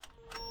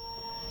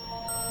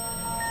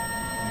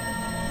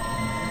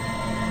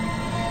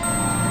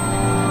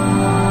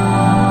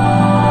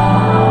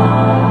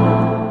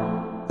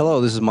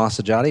Hello, this is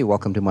Masajati.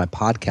 Welcome to my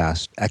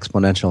podcast,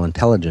 Exponential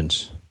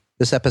Intelligence.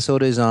 This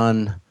episode is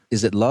on,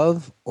 is it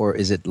love or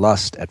is it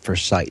lust at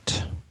first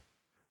sight?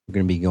 We're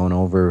going to be going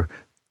over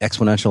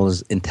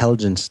Exponential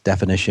Intelligence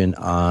definition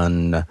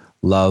on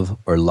love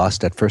or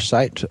lust at first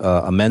sight,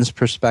 a men's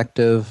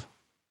perspective,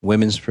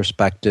 women's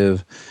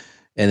perspective,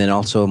 and then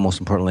also, most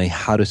importantly,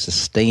 how to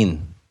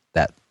sustain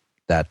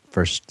that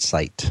first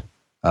sight,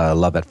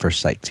 love at first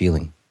sight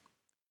feeling.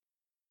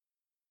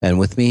 And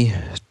with me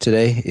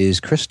today is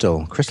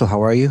Crystal. Crystal,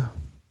 how are you?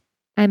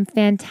 I'm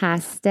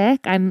fantastic.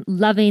 I'm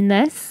loving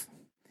this.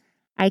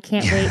 I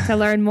can't wait to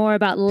learn more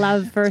about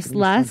love versus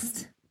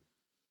lust.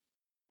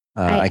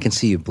 I can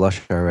see you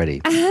blush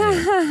already.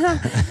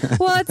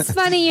 Well, it's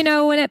funny,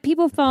 when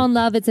people fall in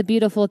love, it's a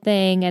beautiful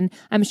thing. And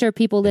I'm sure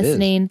people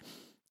listening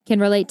can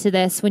relate to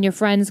this. When your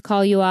friends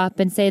call you up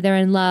and say they're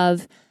in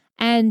love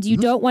and you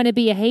don't want to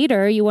be a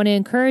hater, you want to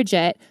encourage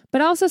it.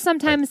 But also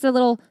sometimes the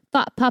little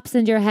thought pops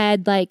into your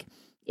head like,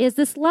 is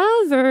this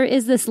love or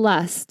is this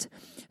lust?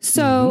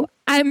 So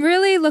I'm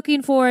really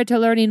looking forward to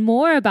learning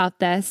more about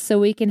this so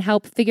we can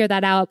help figure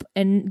that out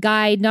and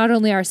guide not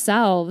only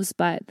ourselves,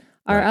 but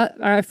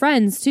our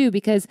friends too,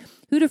 because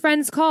who do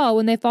friends call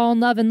when they fall in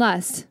love and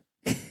lust?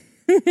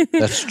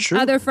 That's true.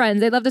 Other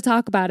friends. They love to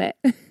talk about it.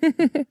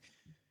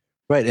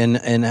 Right.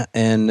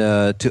 And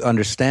to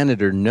understand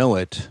it or know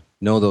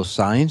those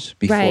signs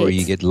before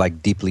you get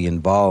like deeply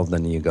involved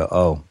and you go,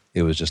 oh,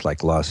 it was just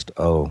like lust.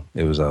 Oh,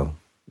 it was a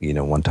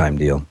one-time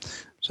deal.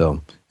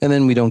 So, and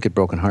then we don't get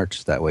broken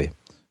hearts that way.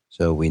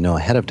 So we know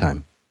ahead of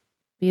time.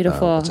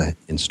 Beautiful. What's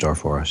in store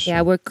for us.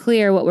 Yeah, we're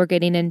clear what we're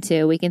getting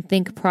into. We can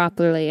think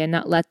properly and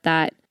not let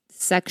that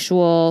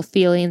sexual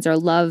feelings or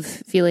love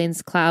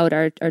feelings cloud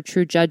our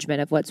true judgment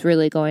of what's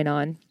really going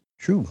on.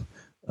 True.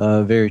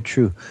 Very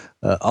true.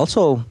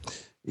 Also,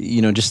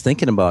 just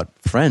thinking about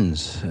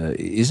friends,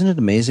 isn't it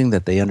amazing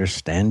that they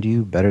understand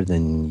you better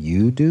than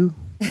you do?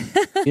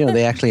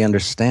 They actually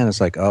understand. It's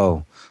like,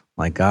 oh,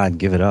 my God,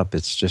 give it up.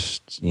 It's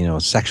just,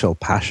 sexual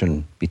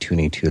passion between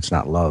you two. It's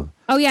not love.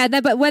 Oh, yeah.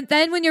 But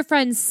when your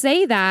friends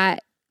say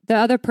that, the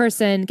other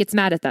person gets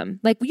mad at them.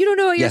 Like, you don't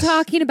know what you're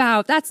talking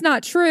about. That's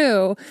not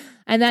true.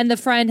 And then the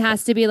friend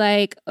has to be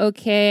like,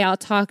 okay, I'll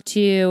talk to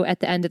you at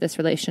the end of this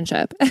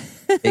relationship.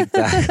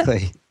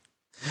 Exactly.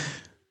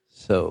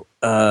 So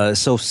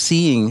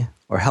seeing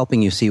or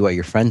helping you see what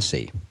your friends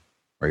see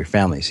or your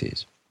family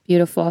sees.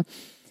 Beautiful.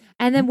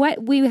 And then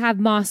we have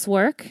Moss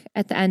work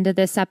at the end of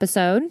this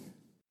episode.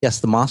 Yes,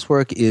 the Moss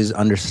work is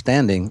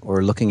understanding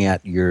or looking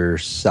at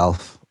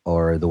yourself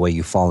or the way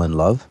you fall in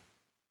love,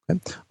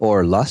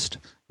 or lust,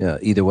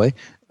 either way,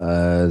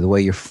 the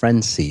way your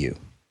friends see you.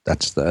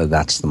 That's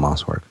the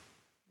Moss work.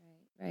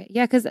 Right.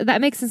 Yeah, because that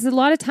makes sense. A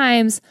lot of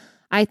times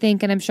I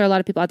think, and I'm sure a lot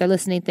of people out there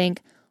listening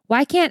think,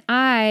 why can't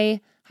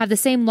I have the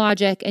same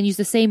logic and use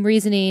the same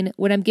reasoning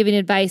when I'm giving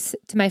advice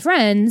to my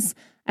friends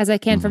as I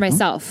can for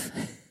myself?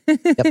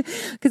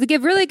 Because I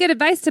give really good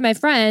advice to my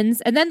friends,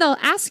 and then they'll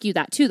ask you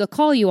that too. They'll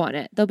call you on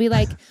it. They'll be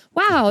like,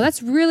 wow,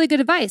 that's really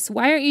good advice.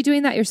 Why aren't you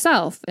doing that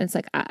yourself? And it's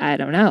like, I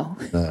don't know.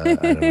 I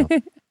don't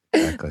know.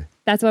 Exactly.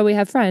 That's why we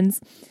have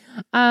friends.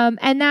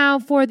 And now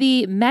for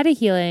the meta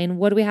healing,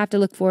 what do we have to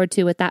look forward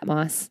to with that,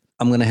 Moss?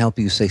 I'm going to help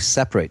you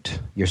separate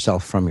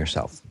yourself from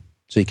yourself.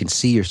 So you can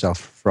see yourself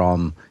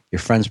from your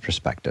friend's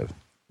perspective,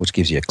 which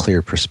gives you a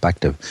clear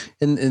perspective.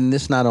 And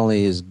this not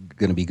only is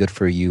going to be good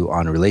for you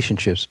on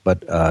relationships, but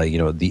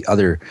the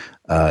other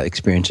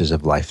experiences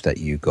of life that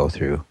you go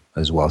through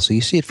as well. So you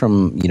see it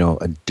from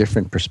a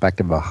different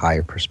perspective, a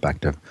higher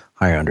perspective,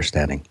 higher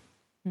understanding.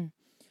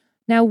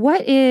 Now,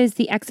 what is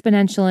the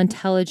exponential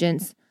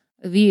intelligence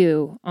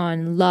view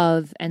on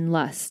love and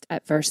lust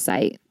at first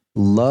sight?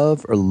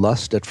 Love or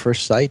lust at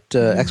first sight,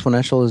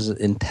 exponential is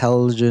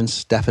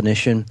intelligence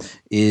definition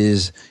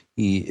is.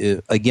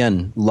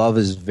 Again, love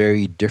is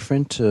very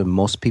different to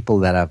most people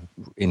that I've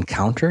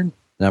encountered.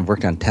 And I've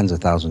worked on tens of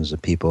thousands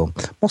of people,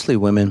 mostly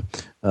women,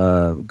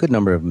 a good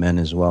number of men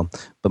as well,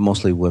 but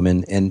mostly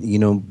women. And,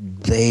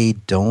 they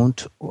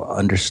don't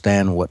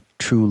understand what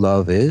true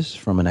love is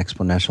from an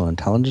exponential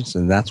intelligence.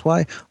 And that's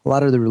why a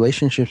lot of the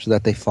relationships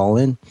that they fall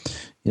in,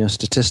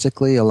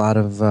 statistically, a lot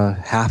of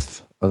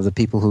half of the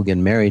people who get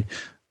married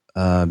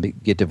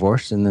get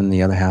divorced, and then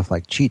the other half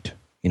cheat.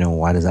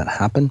 Why does that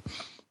happen?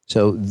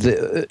 So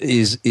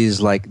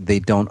is like they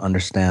don't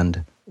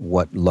understand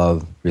what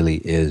love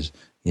really is.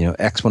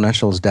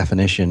 Exponential's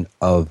definition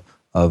of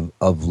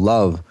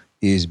love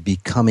is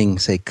becoming,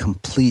 say,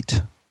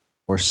 complete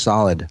or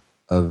solid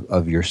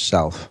of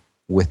yourself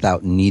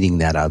without needing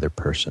that other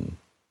person.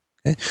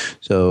 Okay,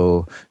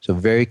 so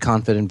very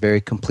confident,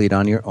 very complete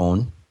on your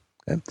own.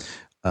 Okay,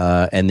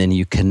 and then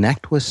you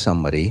connect with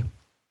somebody.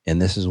 And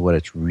this is what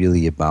it's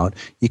really about.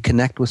 You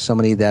connect with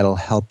somebody that'll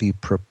help you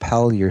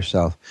propel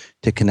yourself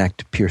to connect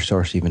to pure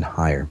source even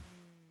higher.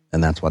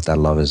 And that's what that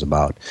love is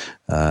about.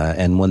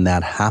 And when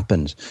that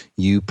happens,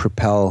 you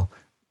propel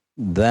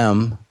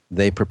them,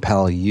 they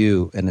propel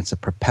you, and it's a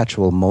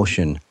perpetual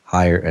motion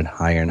higher and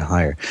higher and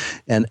higher.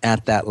 And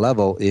at that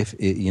level, if,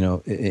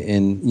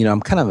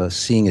 I'm kind of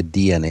seeing a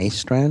DNA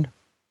strand.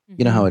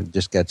 You know how it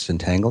just gets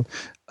entangled?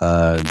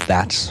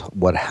 That's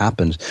what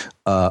happens.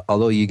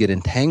 Although you get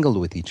entangled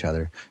with each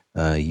other,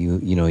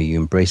 you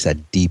embrace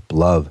that deep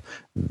love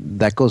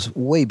that goes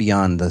way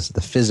beyond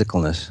the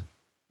physicalness.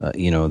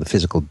 The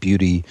physical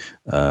beauty,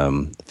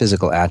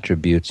 physical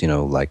attributes.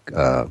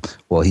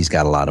 Well, he's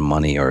got a lot of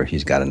money, or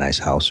he's got a nice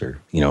house, or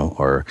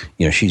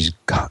she's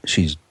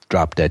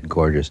drop dead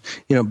gorgeous.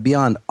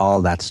 Beyond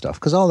all that stuff,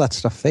 because all that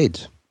stuff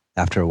fades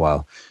after a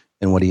while.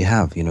 And what do you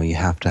have? You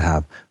have to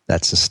have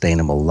that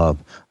sustainable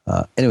love.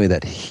 Anyway,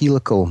 that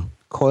helical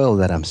coil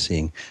that I'm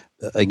seeing,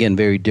 again,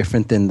 very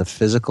different than the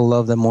physical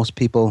love that most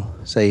people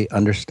say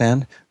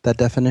understand. That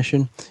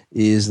definition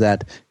is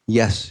that,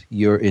 yes,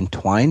 you're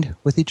entwined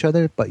with each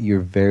other, but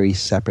you're very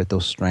separate.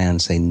 Those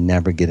strands, they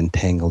never get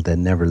entangled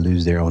and never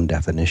lose their own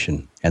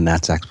definition. And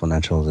that's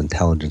exponential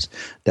intelligence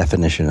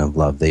definition of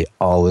love. They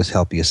always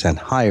help you ascend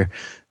higher,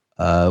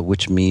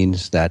 which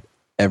means that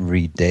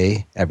every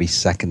day, every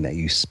second that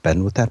you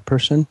spend with that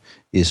person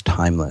is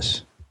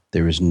timeless.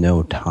 There is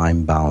no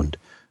time-bound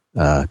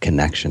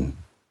connection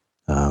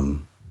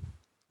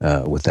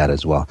with that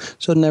as well.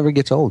 So it never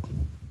gets old.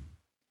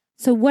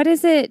 So what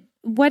is the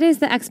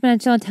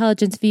exponential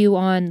intelligence view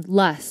on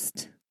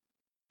lust?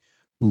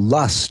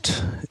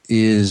 Lust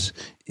is,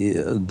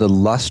 the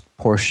lust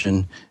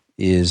portion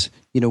is,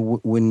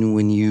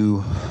 when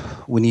you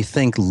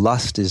think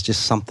lust is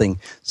just something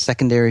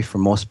secondary for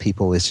most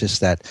people, it's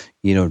just that,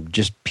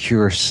 just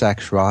pure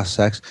sex, raw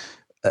sex.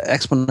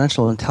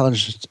 Exponential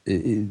intelligence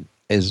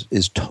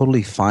is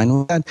totally fine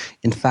with that.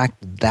 In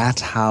fact,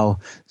 that's how,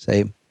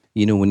 say,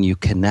 when you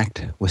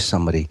connect with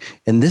somebody,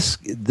 and this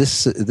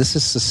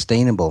is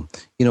sustainable.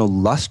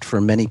 Lust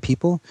for many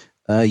people,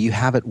 you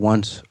have it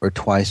once or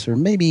twice or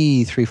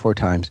maybe 3-4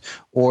 times,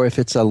 or if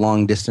it's a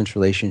long distance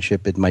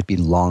relationship, it might be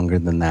longer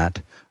than that.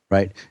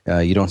 Right?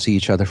 You don't see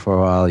each other for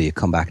a while. You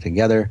come back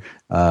together,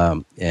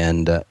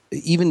 and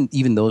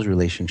even those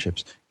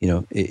relationships,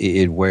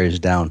 it wears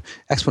down.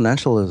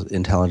 Exponential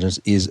intelligence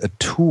is a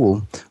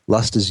tool.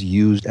 Lust is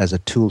used as a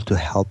tool to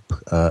help,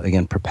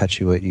 again,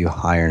 perpetuate you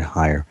higher and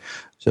higher.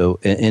 So,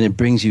 and it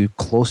brings you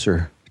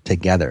closer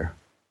together,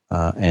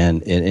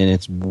 and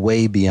it's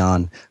way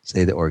beyond,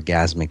 say, the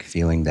orgasmic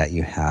feeling that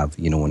you have,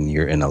 when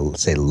you're in a,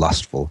 say,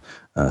 lustful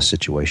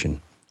situation,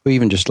 or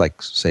even just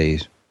like, say,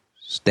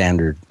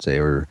 standard, say,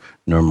 or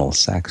normal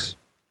sex.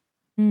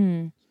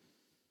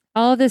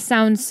 All of this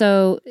sounds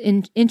so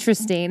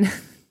interesting.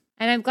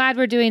 And I'm glad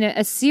we're doing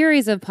a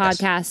series of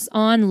podcasts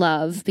on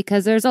love,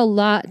 because there's a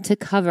lot to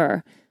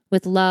cover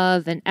with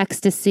love and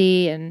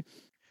ecstasy and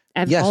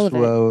all of it.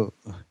 Well,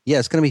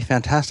 it's going to be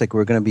fantastic.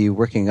 We're going to be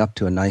working up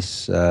to a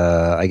nice,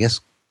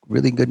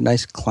 really good,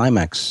 nice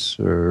climax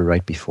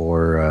right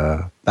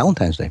before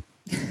Valentine's Day.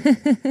 I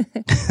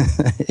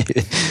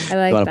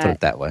like want to put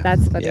it that way.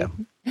 That's funny. Yeah.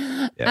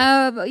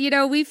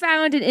 We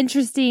found an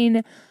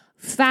interesting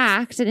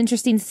fact, an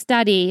interesting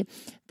study.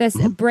 This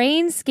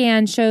brain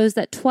scan shows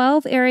that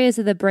 12 areas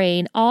of the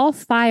brain all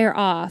fire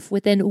off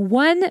within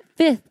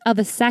 1/5 of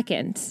a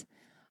second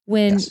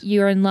when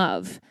you're in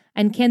love.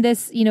 And can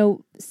this,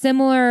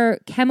 similar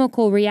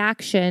chemical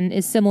reaction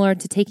is similar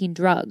to taking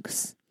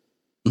drugs?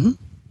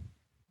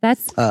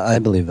 That's I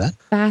believe that.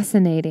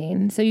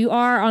 Fascinating. So you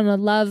are on a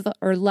love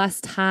or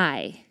lust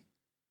high.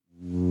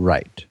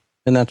 Right.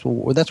 And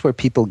that's where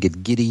people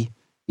get giddy.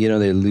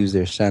 They lose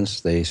their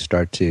sense. They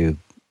start to,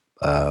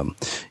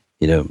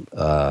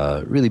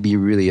 really be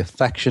really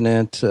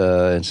affectionate,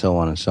 and so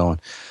on and so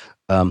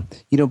on.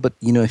 But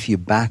if you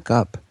back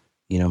up,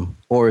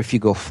 or if you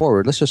go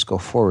forward, let's just go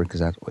forward,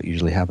 because that's what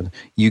usually happens.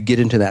 You get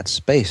into that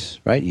space,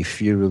 right? You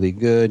feel really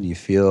good. You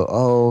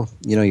feel,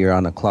 you're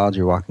on the clouds.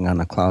 You're walking on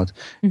the clouds.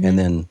 And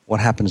then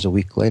what happens a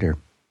week later?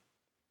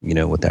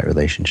 With that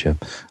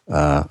relationship.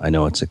 I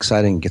know it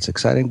gets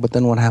exciting, but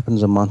then what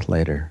happens a month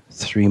later,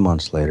 3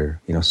 months later,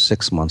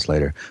 6 months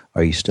later?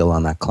 Are you still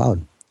on that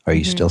cloud? Are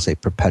you still, say,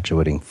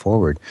 perpetuating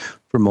forward?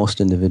 For most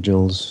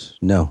individuals,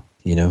 no.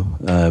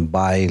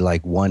 By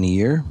like 1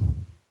 year,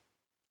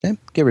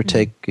 give or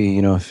take,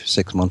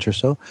 6 months or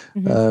so,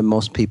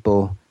 most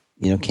people,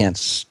 can't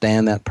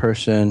stand that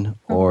person,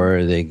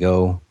 or they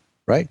go,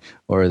 right?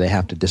 Or they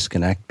have to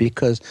disconnect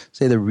because,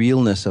 say, the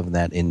realness of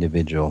that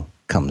individual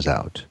comes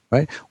out,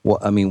 right? Well,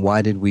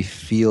 why did we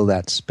feel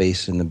that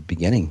space in the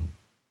beginning?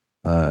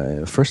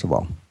 First of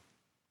all,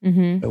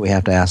 we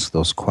have to ask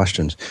those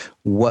questions.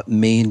 What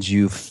made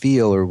you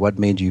feel, or what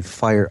made you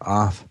fire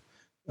off,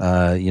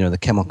 the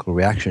chemical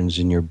reactions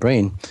in your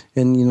brain?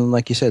 And,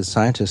 like you said,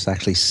 scientists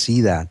actually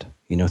see that,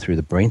 through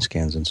the brain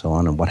scans and so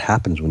on, and what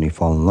happens when you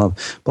fall in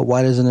love. But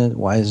why isn't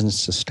it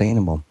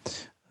sustainable?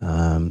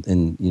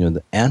 And,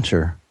 the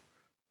answer,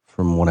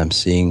 from what I'm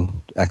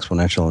seeing,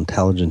 exponential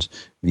intelligence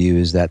view,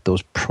 is that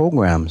those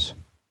programs,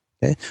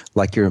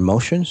 like your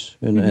emotions,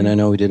 and I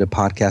know we did a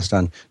podcast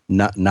on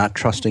not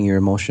trusting your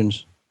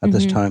emotions at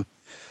this time,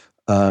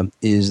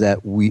 is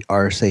that we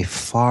are, say,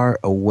 far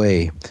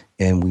away,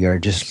 and we are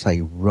just like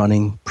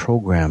running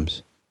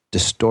programs,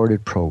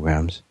 distorted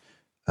programs,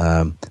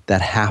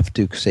 that have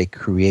to, say,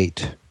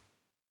 create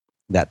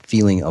that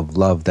feeling of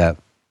love that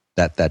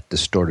that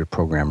distorted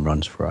program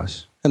runs for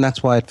us. And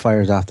that's why it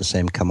fires off the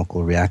same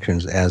chemical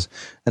reactions as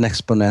an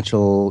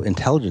exponential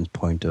intelligence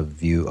point of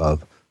view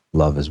of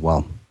love as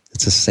well.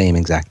 It's the same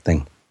exact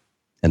thing.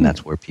 And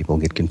that's where people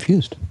get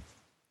confused.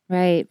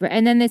 Right.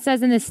 And then it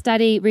says in this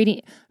study,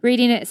 reading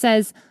it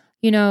says,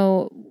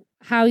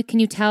 how can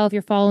you tell if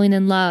you're falling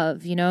in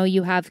love?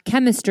 You have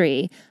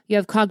chemistry, you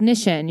have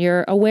cognition,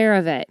 you're aware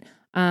of it.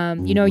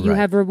 You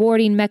have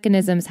rewarding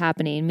mechanisms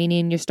happening,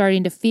 meaning you're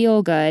starting to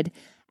feel good.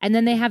 And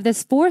then they have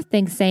this fourth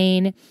thing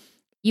saying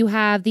you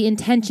have the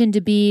intention to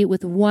be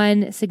with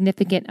one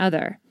significant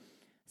other.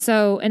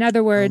 So in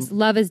other words,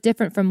 love is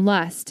different from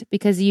lust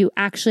because you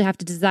actually have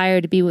to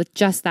desire to be with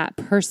just that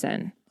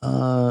person.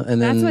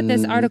 And that's what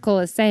this article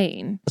is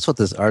saying. That's what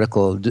this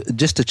article,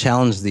 just to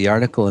challenge the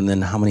article, and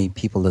then how many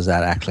people does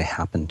that actually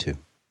happen to?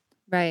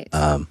 Right.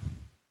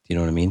 You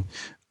know what I mean?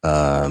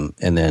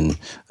 And then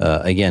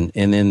again,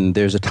 and then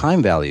there's a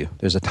time value.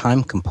 There's a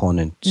time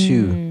component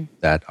to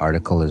that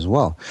article as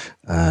well.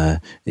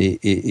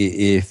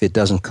 If it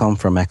doesn't come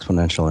from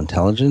exponential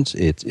intelligence,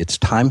 it's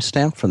time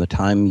stamped from the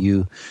time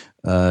you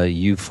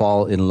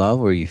fall in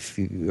love or you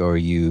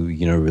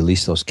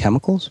release those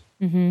chemicals,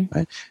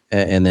 right?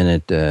 And then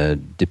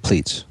it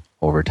depletes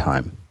over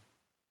time.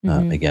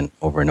 Again,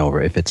 over and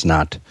over. If it's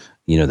not,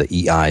 the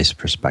EI's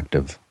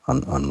perspective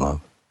on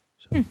love.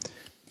 So.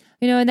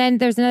 And then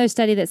there's another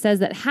study that says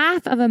that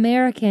half of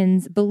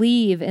Americans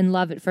believe in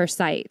love at first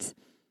sight.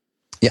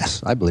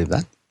 Yes, I believe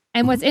that.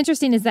 And what's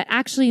interesting is that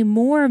actually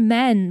more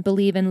men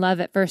believe in love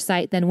at first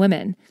sight than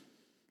women.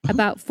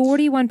 About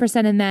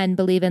 41% of men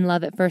believe in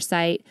love at first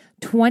sight.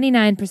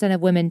 29%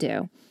 of women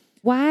do.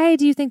 Why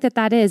do you think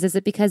that is? Is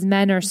it because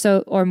men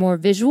are more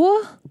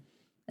visual?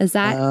 Is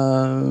that?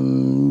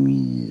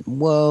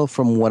 Well,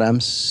 from what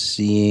I'm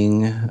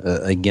seeing,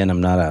 again,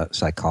 I'm not a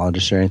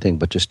psychologist or anything,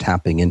 but just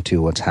tapping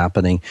into what's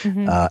happening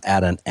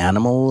at an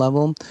animal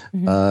level.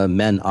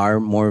 Men are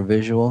more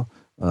visual.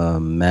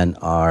 Men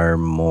are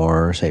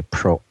say,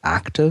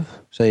 proactive,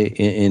 say,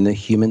 in the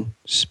human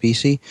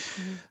species.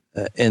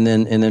 And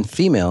then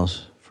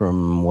females,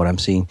 from what I'm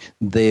seeing,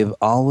 they've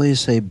always,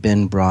 say,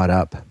 been brought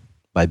up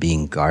by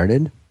being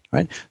guarded.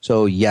 Right.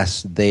 So,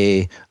 yes,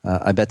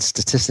 I bet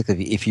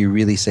statistically, if you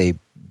really say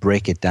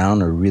break it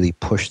down or really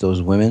push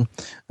those women,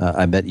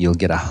 I bet you'll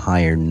get a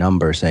higher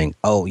number saying,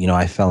 oh,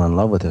 I fell in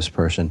love with this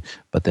person,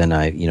 but then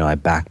I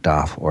backed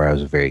off or I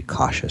was very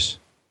cautious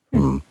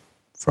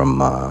from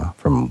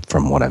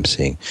what I'm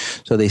seeing.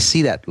 So they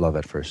see that love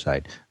at first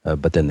sight,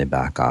 but then they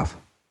back off,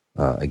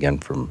 again,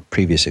 from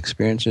previous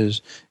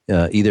experiences,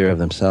 either of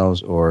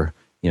themselves or,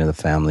 the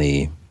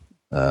family,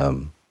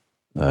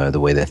 the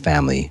way that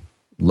family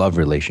love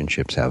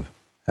relationships have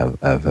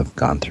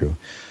gone through.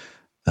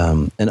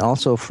 And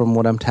also from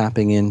what I'm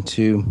tapping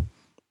into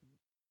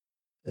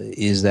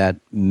is that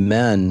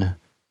men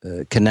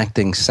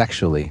connecting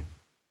sexually,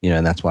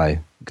 and that's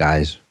why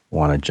guys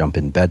want to jump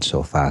in bed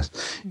so fast.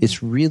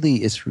 It's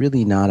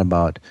really not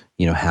about,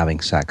 having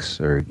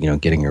sex or,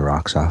 getting your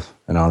rocks off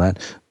and all that.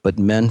 But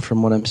men,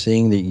 from what I'm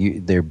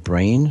seeing, their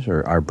brains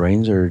or our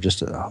brains are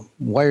just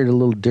wired a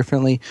little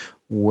differently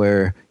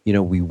where,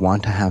 we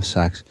want to have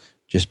sex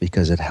just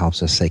because it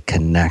helps us, say,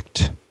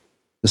 connect.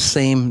 The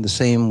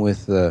same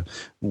with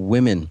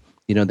women.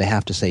 They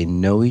have to, say,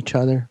 know each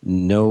other,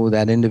 know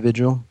that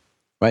individual,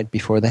 right,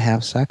 before they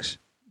have sex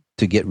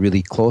to get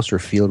really close or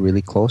feel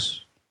really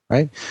close,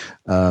 right?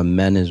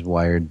 Men is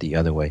wired the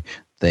other way.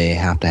 They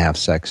have to have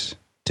sex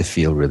to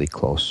feel really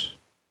close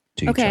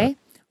to each other. Okay.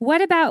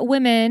 What about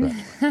women?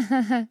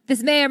 Right.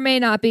 This may or may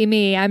not be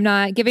me. I'm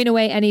not giving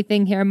away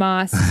anything here,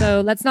 Moss. So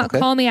let's not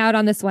call me out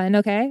on this one,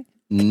 okay?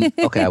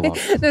 Okay, I won't.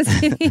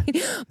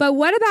 But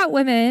what about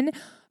women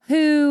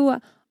who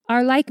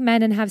are like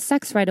men and have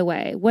sex right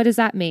away? What does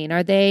that mean?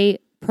 Are they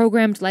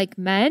programmed like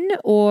men,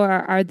 or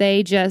are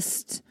they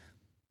just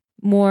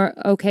more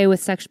okay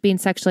with being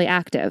sexually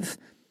active?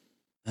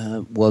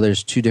 Well,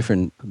 there's two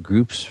different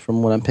groups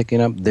from what I'm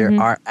picking up. There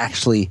are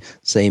actually,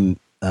 say,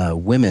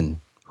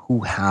 women who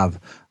have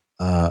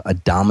a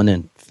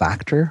dominant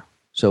factor.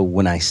 So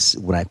when I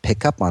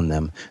pick up on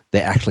them,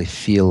 they actually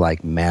feel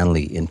like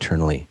manly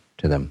internally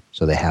to them.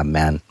 So they have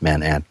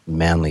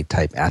manly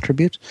type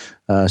attributes.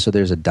 So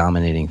there's a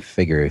dominating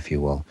figure, if you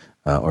will,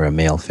 or a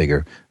male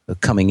figure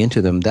coming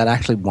into them that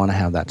actually want to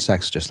have that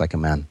sex just like a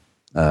man.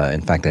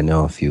 In fact, I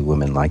know a few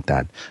women like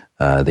that.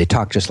 They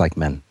talk just like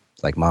men.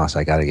 It's like, Moss,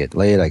 I got to get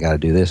laid. I got to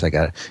do this.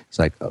 It's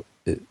like,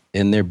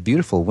 and they're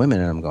beautiful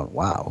women. And I'm going,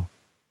 wow.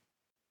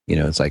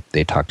 It's like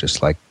they talk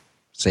just like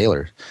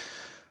sailors.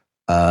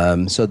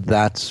 So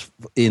that's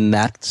in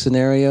that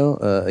scenario.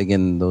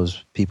 Again,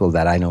 those people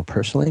that I know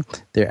personally,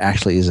 there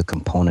actually is a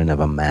component of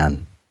a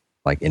man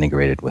like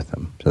integrated with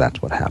them. So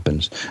that's what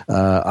happens.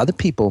 Other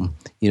people,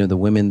 the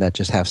women that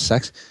just have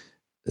sex,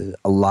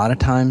 a lot of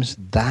times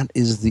that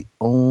is the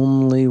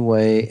only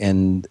way.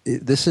 And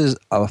this is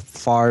a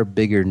far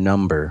bigger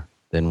number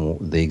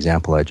than the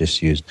example I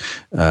just used.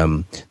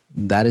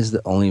 That is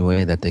the only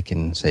way that they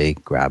can, say,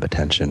 grab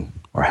attention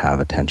or have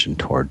attention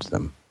towards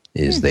them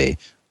is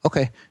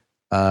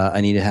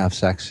I need to have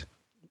sex.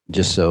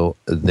 just so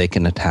they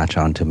can attach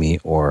onto me,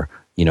 or,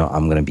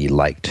 I'm going to be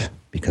liked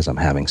because I'm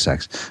having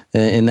sex.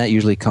 And that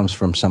usually comes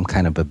from some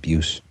kind of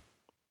abuse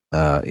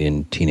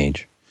in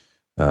teenage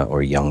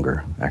or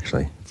younger,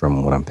 actually,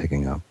 from what I'm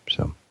picking up.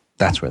 So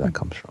that's where that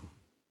comes from.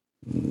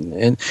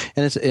 And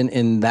it's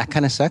in that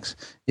kind of sex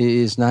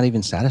is not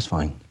even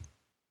satisfying.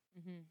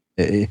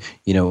 They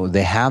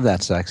have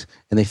that sex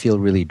and they feel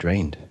really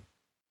drained,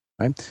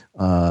 right?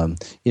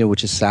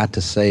 Which is sad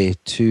to say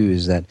too,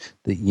 is that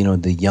the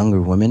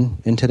younger women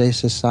in today's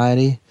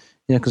society,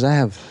 because I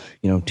have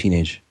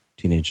teenage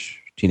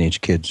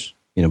kids,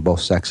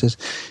 both sexes.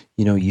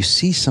 You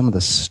see some of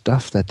the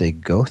stuff that they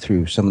go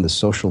through, some of the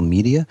social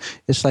media.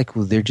 It's like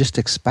they're just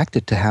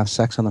expected to have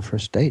sex on the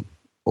first date.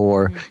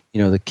 Or,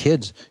 the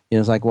kids,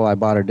 it's like, well, I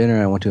bought her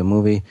dinner, I went to a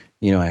movie,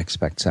 I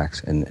expect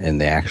sex. And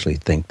they actually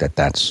think that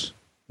that's,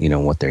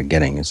 what they're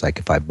getting. It's like,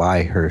 if I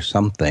buy her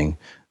something,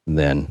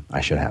 then I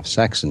should have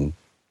sex. And,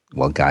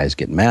 well, guys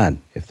get mad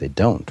if they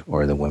don't,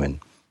 or the women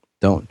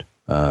don't.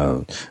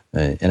 And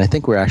I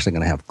think we're actually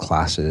going to have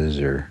classes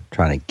or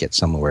trying to get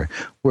somewhere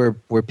where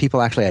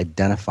people actually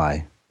identify,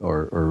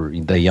 or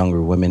the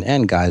younger women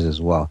and guys as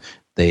well,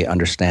 they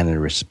understand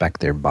and respect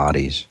their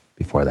bodies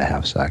before they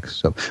have sex.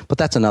 So, but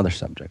that's another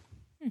subject.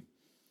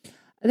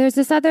 There's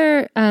this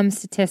other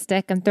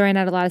statistic. I'm throwing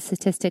out a lot of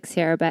statistics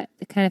here, but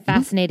kind of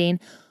fascinating,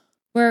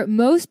 where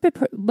most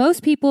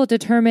people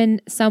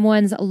determine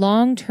someone's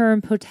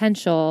long-term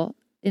potential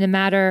in a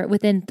matter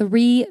within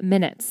 3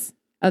 minutes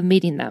of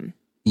meeting them.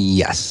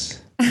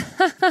 Yes.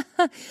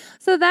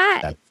 So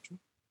that's true.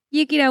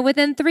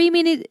 Within 3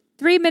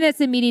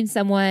 minutes of meeting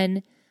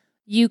someone,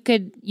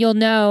 you'll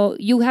know,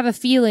 you have a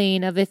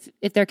feeling of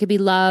if there could be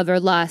love or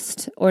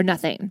lust or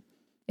nothing,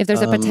 if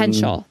there's a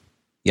potential.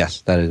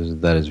 Yes, that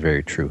is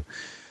very true.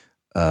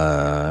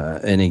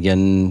 And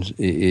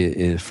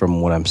again,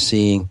 from what I'm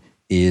seeing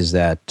is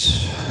that,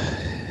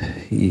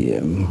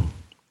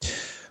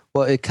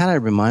 well, it kind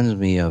of reminds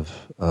me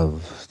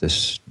of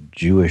this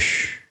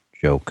Jewish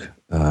joke.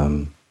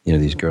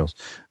 These girls,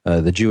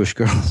 the Jewish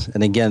girls,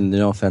 and again,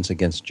 no offense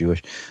against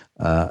Jewish,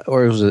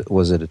 or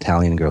was it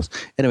Italian girls?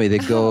 Anyway, they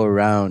go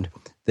around,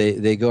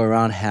 they go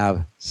around,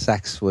 have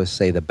sex with,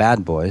 say, the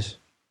bad boys,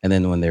 and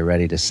then when they're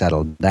ready to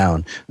settle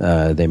down,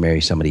 they marry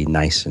somebody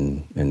nice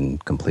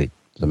and complete.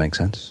 Does that make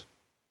sense?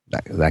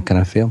 That kind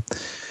of feel?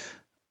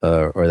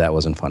 Or that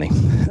wasn't funny.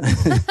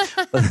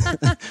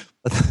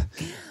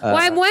 Well,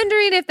 I'm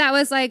wondering if that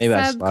was like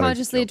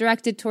subconsciously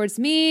directed towards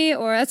me,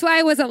 or that's why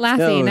I wasn't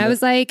laughing. No. I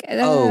was like,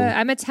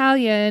 I'm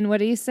Italian.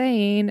 What are you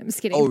saying? I'm just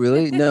kidding. Oh,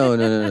 really? No.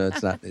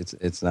 It's not.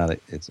 It's not.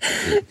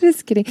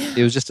 Just kidding.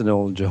 It was just an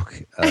old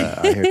joke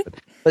I heard.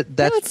 But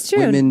that's, no,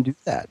 women do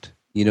that.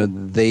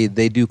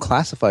 They do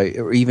classify,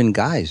 or even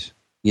guys.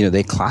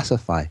 They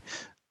classify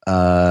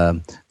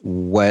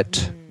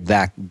what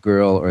that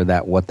girl or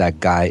what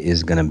that guy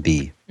is going to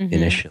be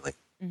initially.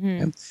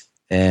 Okay?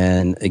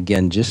 And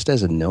again, just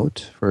as a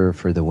note for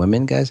the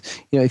women, guys,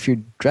 if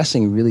you're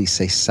dressing really,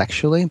 say,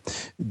 sexually,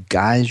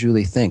 guys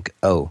really think,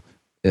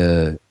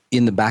 in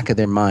the back of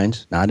their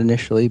minds, not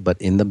initially,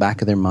 but in the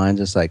back of their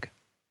minds, it's like,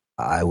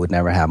 I would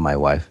never have my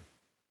wife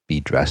be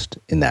dressed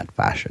in that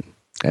fashion.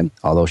 Okay?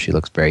 Although she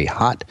looks very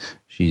hot,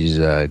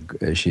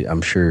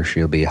 I'm sure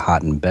she'll be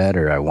hot in bed,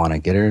 or I want to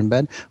get her in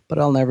bed, but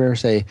I'll never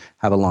say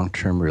have a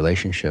long-term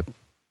relationship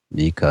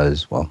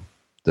because, well,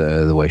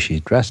 the way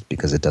she's dressed,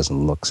 because it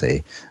doesn't look,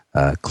 say,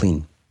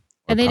 clean.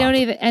 And they don't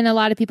even, and a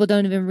lot of people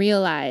don't even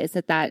realize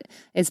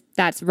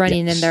that's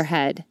running in their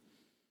head.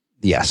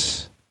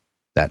 Yes,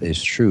 that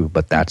is true.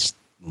 But that's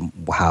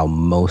how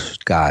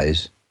most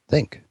guys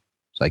think.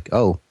 It's like,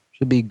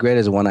 she'll be great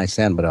as a one-night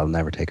stand, but I'll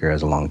never take her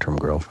as a long-term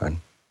girlfriend.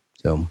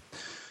 So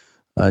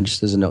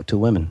just as a note to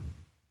women.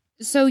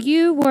 So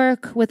you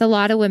work with a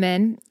lot of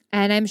women,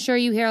 and I'm sure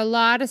you hear a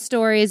lot of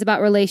stories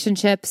about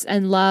relationships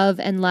and love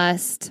and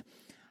lust.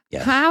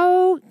 Yes.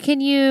 How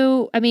can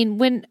you,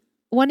 when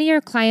one of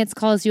your clients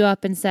calls you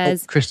up and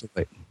says, Crystal,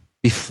 wait,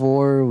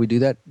 before we do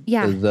that,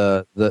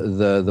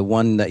 the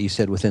one that you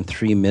said within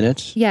 3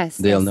 minutes,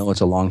 they'll know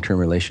it's a long-term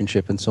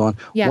relationship and so on.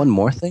 Yeah. One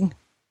more thing,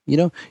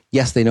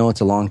 yes, they know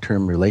it's a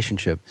long-term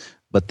relationship,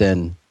 but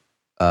then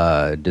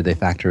did they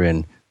factor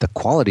in the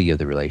quality of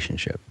the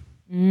relationship?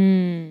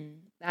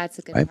 That's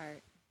a good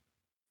part.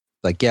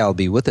 Like, I'll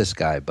be with this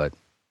guy, but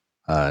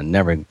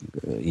never,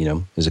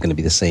 is it going to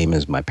be the same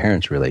as my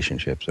parents'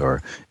 relationships,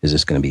 or is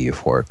this going to be a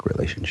euphoric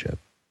relationship?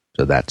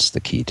 So that's the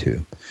key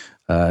too.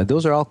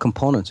 Those are all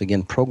components,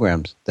 again,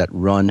 programs that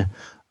run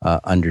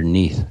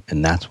underneath,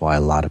 and that's why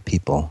a lot of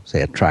people,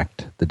 say,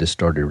 attract the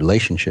distorted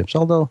relationships,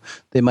 although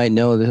they might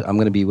know that I'm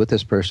going to be with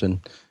this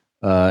person,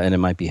 and it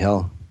might be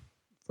hell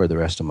for the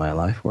rest of my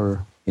life,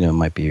 or, it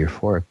might be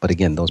euphoric. But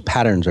again, those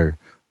patterns are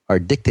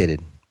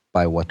dictated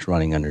by what's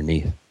running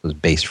underneath, those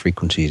base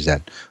frequencies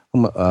that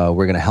we're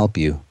going to help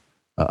you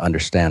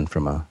understand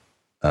from a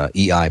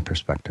EI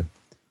perspective.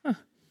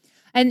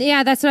 And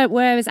that's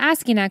what I was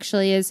asking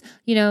actually is,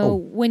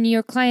 when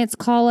your clients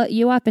call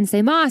you up and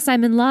say, Moss,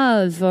 I'm in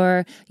love,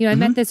 or, I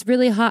met this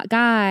really hot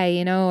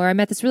guy, or I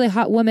met this really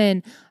hot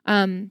woman.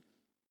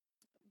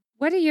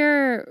 What are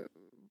your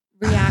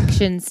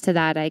reactions to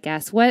that, I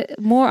guess? What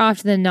more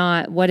often than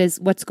not,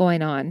 what's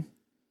going on?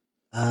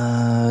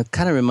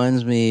 Kind of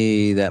reminds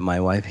me that my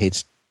wife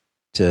hates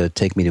to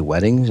take me to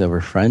weddings of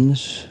her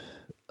friends.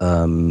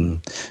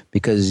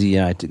 Because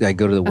I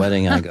go to the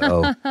wedding and I go,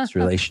 oh, this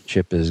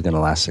relationship is going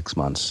to last 6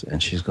 months.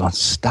 And she's going,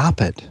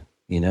 stop it.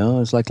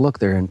 It's like, look,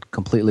 they're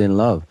completely in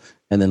love.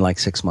 And then like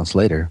 6 months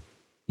later,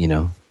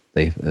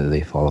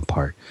 they fall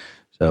apart.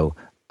 So,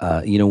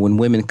 when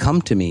women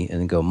come to me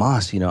and go,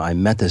 Moss, I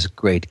met this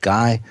great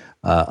guy.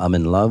 I'm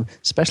in love,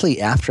 especially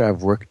after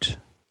I've worked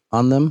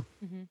on them.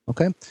 Mm-hmm.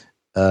 Okay.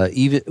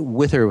 Even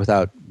with or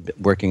without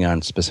working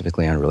on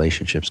specifically on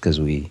relationships, because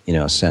we,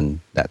 send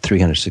that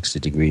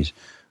 360 degrees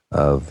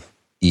of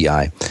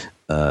EI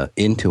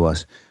into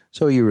us.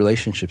 So your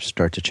relationships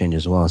start to change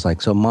as well. It's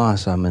like, so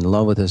Moss, I'm in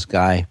love with this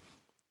guy,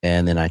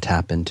 and then I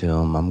tap into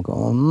him. I'm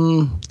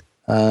going,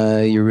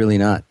 you're really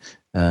not.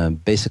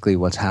 Basically,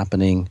 what's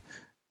happening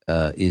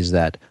is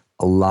that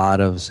a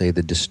lot of, say,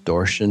 the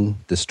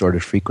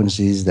distorted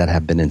frequencies that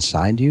have been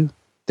inside you,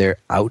 they're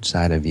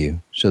outside of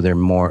you. So they're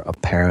more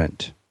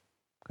apparent.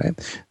 Okay?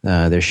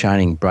 They're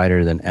shining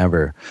brighter than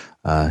ever.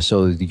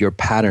 So your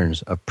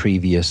patterns of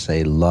previous,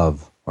 say,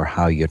 love or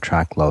how you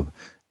attract love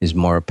is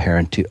more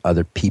apparent to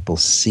other people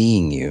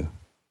seeing you.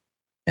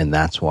 And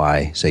that's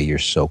why, say, you're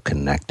so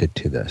connected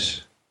to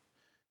this.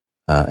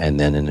 And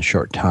then in a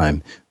short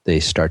time, they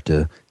start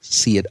to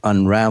see it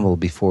unravel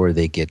before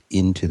they get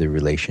into the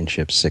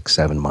relationship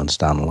 6-7 months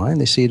down the line.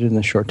 They see it in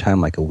a short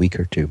time, like a week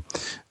or two.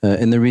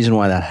 And the reason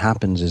why that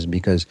happens is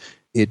because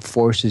it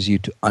forces you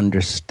to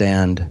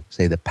understand,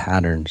 say, the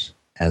patterns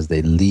as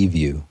they leave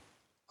you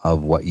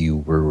of what you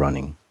were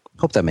running.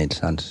 Hope that made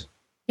sense.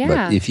 Yeah.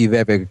 But if you've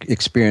ever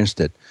experienced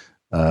it,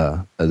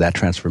 that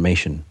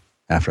transformation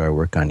after I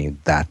work on you,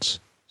 that's,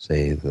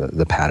 say,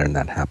 the pattern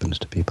that happens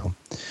to people.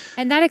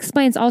 And that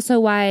explains also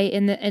why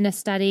in a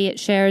study it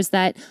shares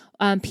that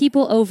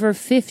people over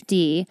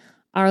 50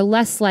 are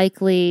less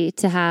likely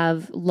to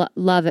have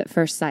love at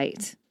first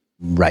sight.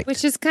 Right.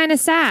 Which is kind of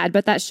sad,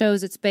 but that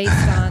shows it's based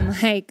on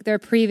like their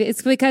previous,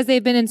 it's because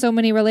they've been in so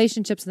many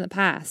relationships in the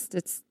past.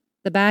 It's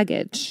the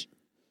baggage.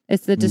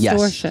 It's the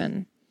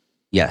distortion.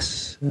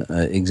 Yes,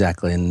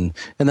 exactly. And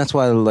that's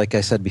why, like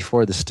I said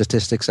before, the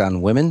statistics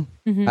on women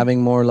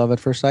having more love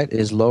at first sight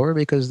is lower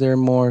because they're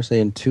more,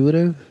 say,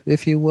 intuitive,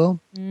 if you will.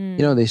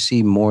 They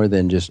see more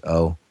than just,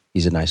 oh,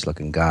 he's a nice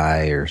looking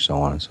guy or so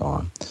on and so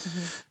on.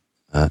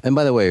 And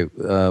by the way,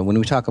 when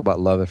we talk about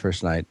love at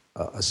first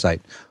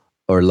sight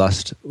or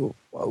lust,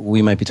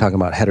 we might be talking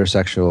about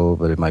heterosexual,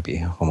 but it might be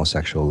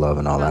homosexual love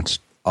and all that.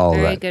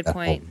 Very good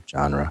point. Whole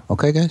genre.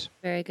 Okay, guys?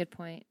 Very good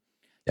point.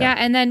 Yeah,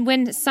 and then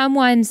when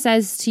someone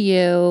says to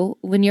you,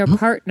 when your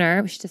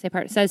partner, we should just say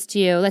partner, says to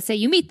you, let's say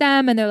you meet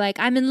them and they're like,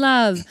 I'm in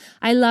love,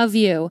 I love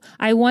you,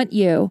 I want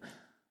you.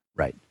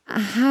 Right.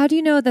 How do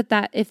you know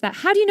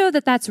how do you know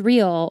that that's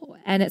real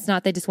and it's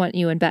not they just want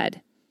you in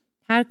bed?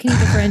 How can you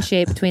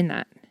differentiate between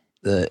that?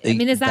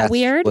 Is that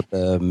weird? What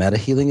the meta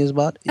healing is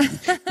about?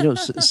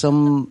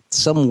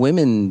 Some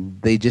women,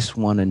 they just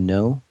want to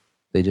know.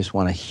 They just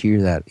want to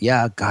hear that,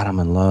 yeah, God, I'm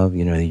in love.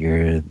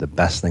 You're the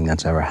best thing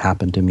that's ever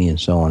happened to me, and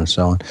so on and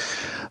so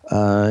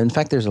on. In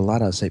fact, there's a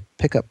lot of, say,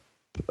 pickup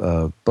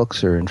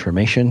books or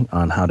information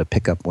on how to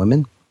pick up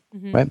women,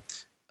 right?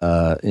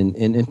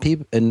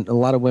 And a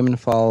lot of women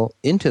fall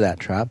into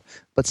that trap.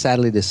 But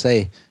sadly to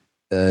say,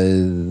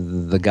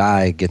 the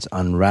guy gets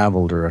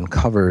unraveled or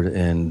uncovered,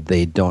 and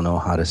they don't know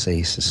how to,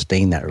 say,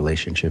 sustain that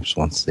relationships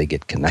once they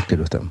get connected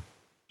with them.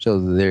 So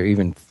they're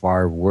even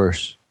far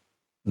worse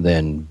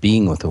than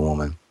being with a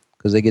woman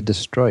because they get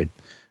destroyed.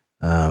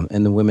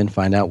 And the women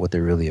find out what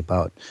they're really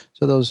about.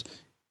 So those,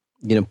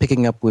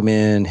 picking up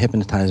women,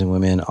 hypnotizing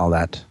women, all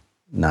that,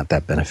 not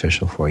that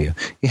beneficial for you.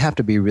 You have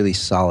to be really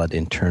solid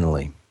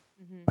internally,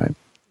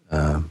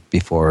 right?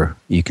 Before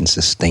you can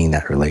sustain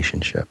that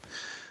relationship.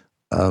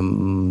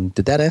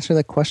 Did that answer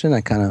that question?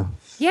 I kind of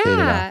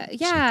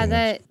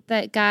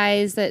that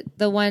guys, that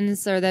the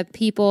ones or the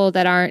people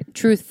that aren't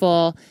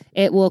truthful,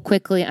 it will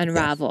quickly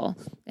unravel,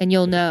 and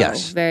you'll know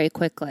very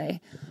quickly.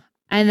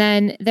 And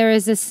then there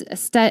is this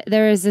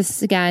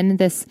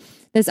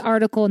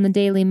article in the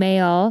Daily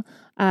Mail,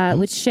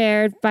 which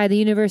shared by the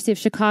University of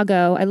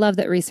Chicago. I love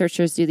that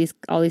researchers do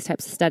all these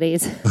types of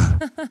studies.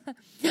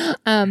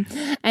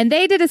 And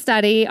they did a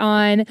study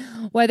on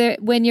whether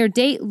when your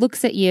date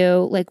looks at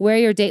you, like where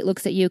your date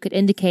looks at you could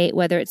indicate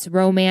whether it's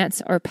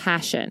romance or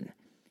passion.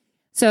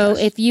 So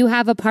if you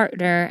have a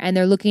partner and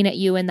they're looking at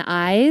you in the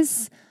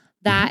eyes,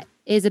 that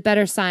is a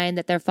better sign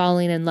that they're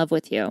falling in love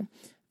with you.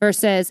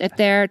 Versus if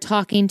they're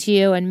talking to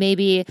you and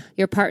maybe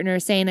your partner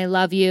is saying, I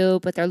love you,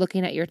 but they're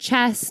looking at your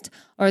chest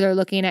or they're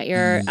looking at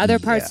your other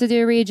parts of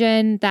your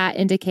region, that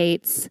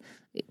indicates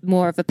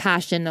more of a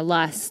passion, a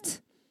lust.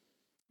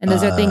 And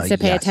those are things to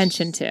pay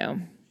attention to.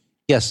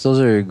 Yes, those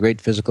are great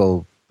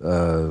physical,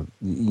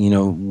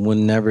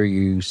 whenever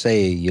you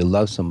say you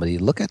love somebody,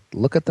 look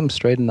at them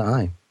straight in the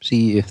eye.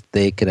 See if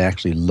they can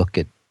actually look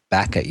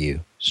back at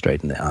you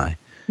straight in the eye.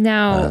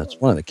 Now, that's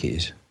one of the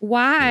keys.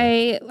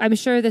 why, I'm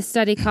sure this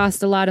study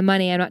cost a lot of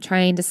money. I'm not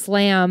trying to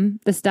slam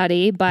the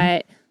study,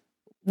 but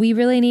we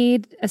really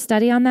need a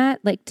study on that,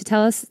 like to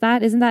tell us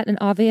that. Isn't that an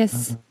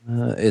obvious?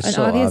 It's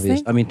so obvious.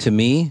 Thing? I mean, to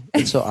me,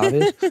 it's so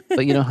obvious.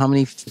 But you know how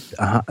many,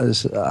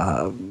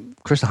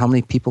 Krista, how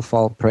many people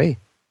fall prey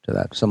to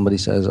that? Somebody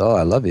says, "Oh,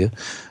 I love you,"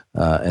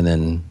 and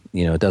then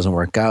it doesn't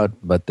work out.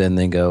 But then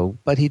they go,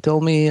 "But he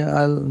told me,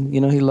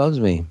 he loves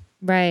me."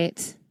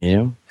 Right.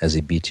 As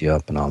he beats you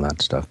up and all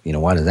that stuff.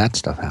 Why does that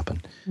stuff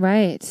happen?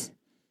 Right.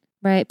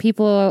 Right.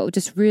 People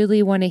just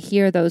really want to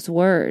hear those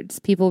words.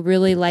 People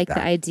really like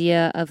the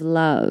idea of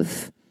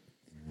love.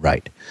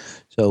 Right.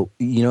 So,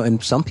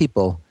 and some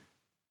people,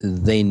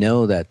 they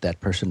know that that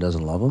person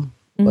doesn't love them,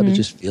 but it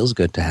just feels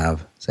good to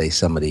have, say,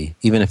 somebody,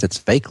 even if it's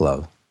fake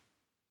love,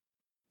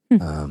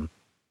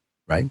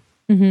 right?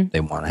 Mm-hmm. They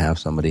want to have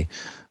somebody.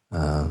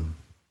 I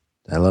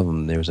love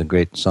them. There's a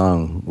great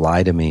song,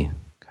 "Lie to Me."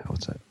 God,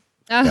 what's that?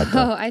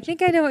 Oh, I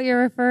think I know what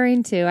you're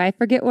referring to. I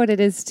forget what it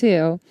is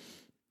too.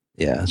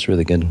 Yeah, it's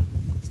really good.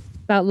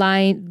 About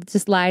lying,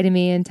 just lie to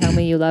me and tell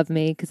me you love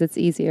me because it's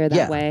easier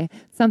that way.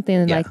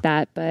 Something like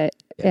that. But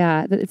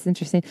yeah, it's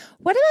interesting.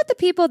 What about the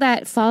people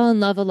that fall in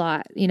love a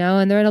lot,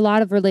 and they're in a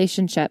lot of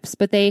relationships,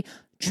 but they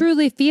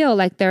truly feel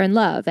like they're in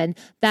love, and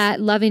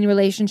that loving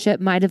relationship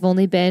might have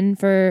only been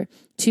for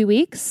 2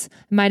 weeks,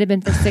 might have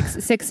been for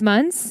six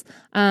months.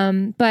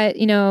 But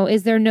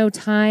is there no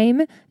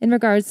time in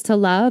regards to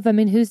love? I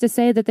mean, who's to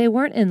say that they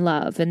weren't in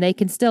love and they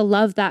can still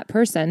love that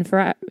person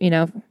for,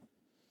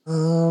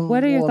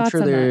 what are your thoughts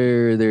on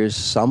that? There's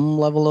some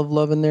level of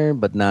love in there,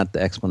 but not the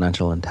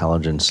exponential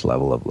intelligence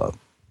level of love.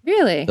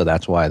 Really? So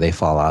that's why they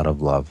fall out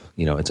of love.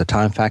 It's a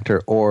time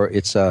factor, or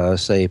it's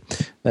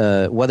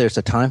whether it's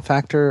a time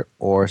factor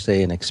or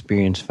say an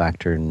experience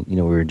factor. And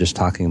we were just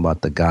talking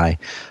about the guy.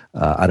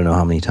 I don't know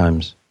how many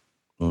times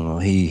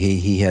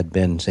he had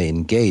been, say,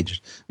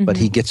 engaged, but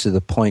he gets to the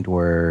point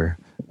where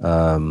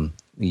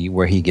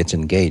he gets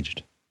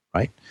engaged,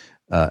 right?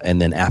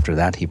 And then after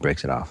that, he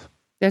breaks it off.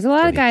 There's a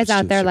lot of guys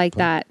out there like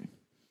that.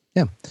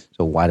 Yeah.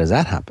 So why does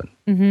that happen?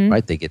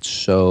 Right? They get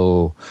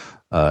so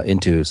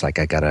into, it's like,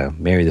 I got to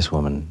marry this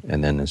woman.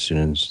 And then as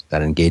soon as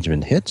that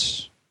engagement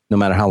hits, no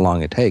matter how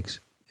long it takes,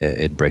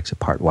 it breaks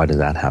apart. Why does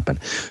that happen?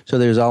 So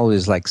there's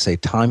always, like, say,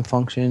 time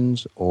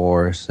functions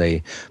or,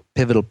 say,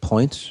 pivotal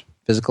points,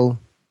 physical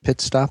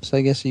pit stops,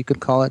 I guess you could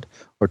call it,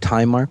 or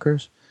time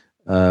markers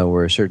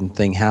where a certain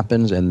thing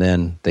happens and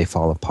then they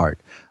fall apart.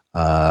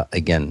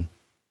 Again,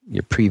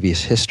 your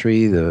previous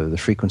history, the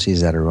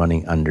frequencies that are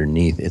running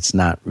underneath, it's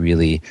not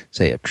really,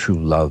 say, a true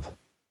love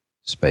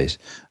space.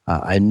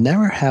 I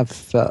never have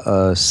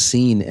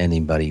seen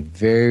anybody,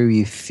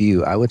 very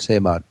few, I would say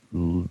about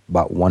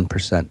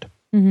 1%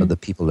 of the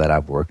people that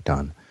I've worked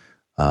on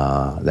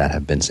that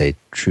have been, say,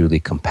 truly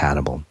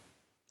compatible.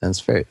 And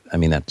it's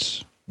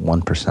that's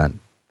 1%.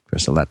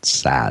 So that's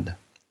sad.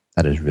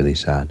 That is really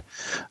sad.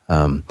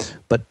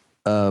 But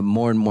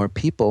more and more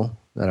people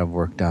that I've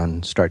worked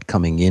on start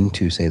coming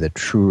into, say, the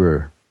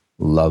truer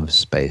love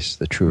space,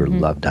 the truer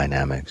love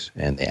dynamics,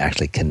 and they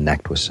actually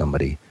connect with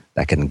somebody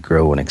that can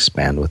grow and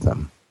expand with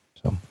them.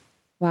 So,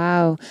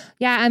 wow.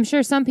 Yeah, I'm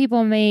sure some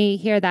people may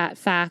hear that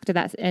fact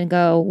and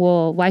go,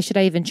 well, why should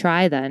I even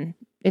try then?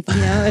 If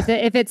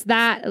if it's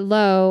that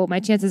low, my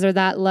chances are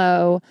that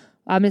low,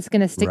 I'm just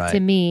going to stick to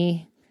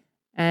me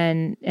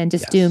and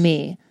just do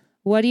me.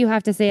 What do you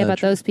have to say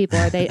about those people?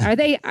 Is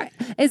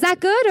that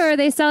good, or are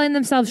they selling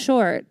themselves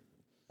short?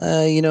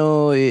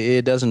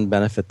 It doesn't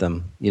benefit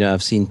them.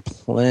 I've seen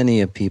plenty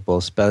of people,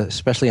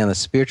 especially on the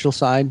spiritual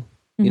side,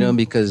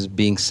 because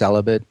being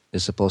celibate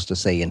is supposed to,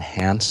 say,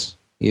 enhance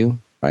you,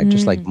 right?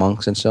 Just like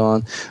monks and so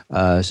on.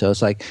 So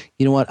it's like,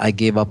 you know what? I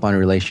gave up on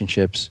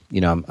relationships.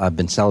 I've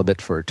been celibate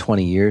for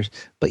 20 years,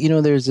 but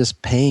there's this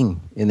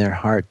pain in their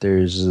heart.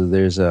 There's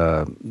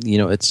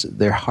it's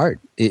their heart.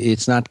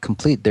 It's not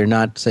complete. They're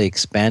not, say,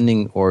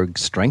 expanding or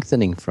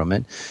strengthening from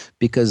it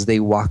because they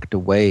walked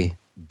away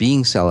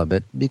being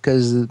celibate,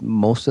 because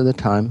most of the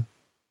time,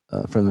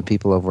 from the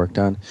people I've worked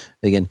on,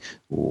 again,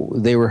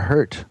 they were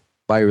hurt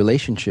by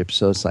relationships.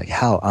 So it's like,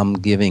 how I'm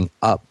giving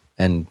up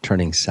and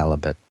turning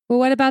celibate. Well,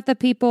 what about the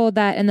people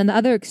and then the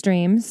other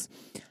extremes,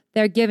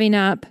 they're giving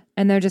up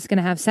and they're just going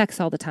to have sex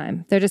all the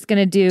time. They're just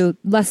going to do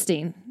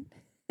lusting.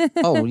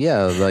 Oh,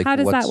 yeah. Like how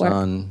does what's that work?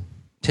 On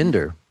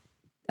Tinder.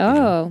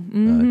 Oh,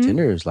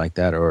 Tinder is like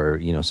that,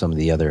 or, some of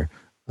the other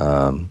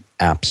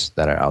apps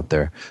that are out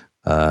there.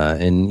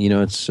 And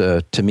it's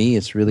to me,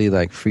 it's really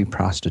like free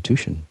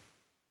prostitution.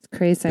 It's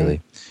crazy.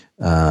 Really.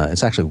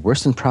 It's actually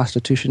worse than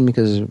prostitution,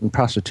 because in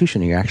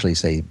prostitution, you're actually,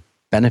 say,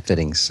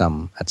 benefiting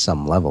at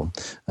some level.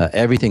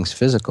 Everything's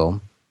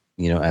physical,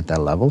 at that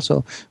level.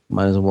 So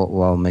might as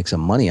well make some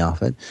money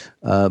off it.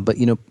 But,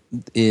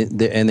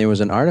 and there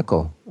was an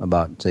article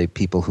about, say,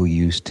 people who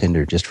use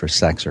Tinder just for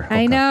sex or hookup.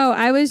 I know.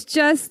 I was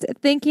just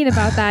thinking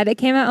about that. It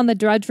came out on the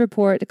Drudge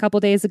Report a couple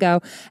days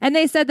ago. And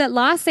they said that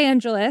Los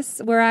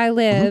Angeles, where I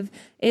live,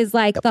 is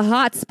like the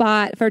hot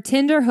spot for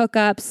Tinder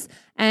hookups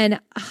and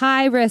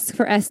high risk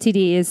for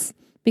STDs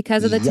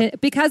because of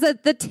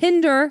the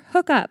Tinder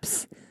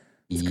hookups.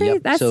 It's crazy.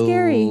 That's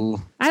scary.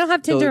 I don't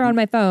have Tinder on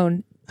my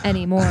phone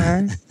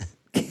anymore.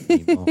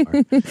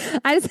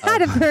 I just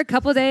had it for a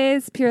couple of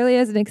days purely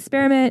as an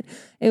experiment.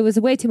 It was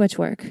way too much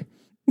work.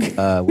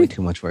 Way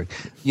too much work.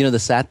 The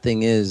sad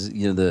thing is,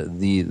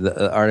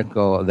 the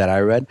article that I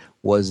read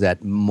was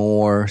that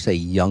more, say,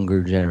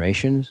 younger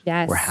generations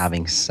were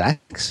having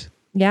sex.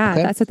 Yeah,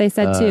 that's what they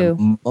said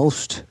too.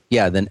 Most,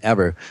 than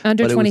ever.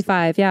 Under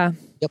 25, yeah.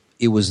 Yep,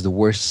 it was the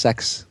worst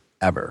sex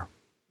ever.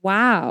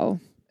 Wow.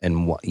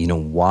 And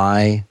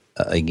why,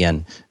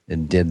 again,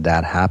 did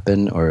that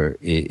happen or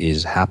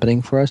is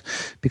happening for us?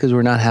 Because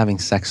we're not having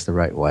sex the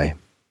right way.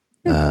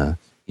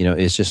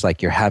 It's just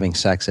like you're having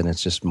sex and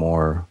it's just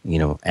more,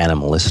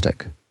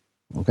 animalistic.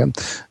 Okay.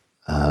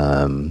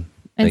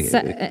 We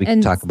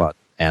can talk about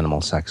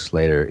animal sex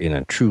later. In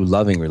a true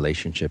loving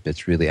relationship,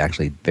 it's really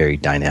actually very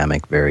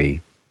dynamic,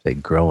 very, say,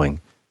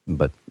 growing.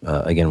 But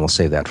again, we'll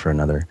save that for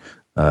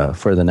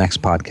for the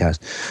next podcast.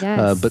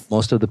 Yes. But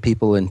most of the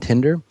people in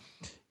Tinder,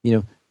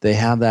 they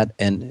have that,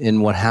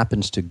 and what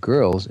happens to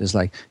girls is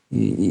like,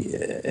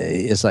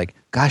 it's like,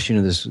 gosh,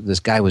 this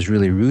guy was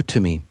really rude to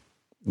me,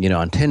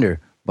 on Tinder,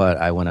 but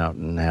I went out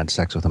and had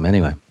sex with him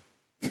anyway.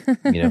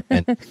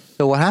 And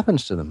so what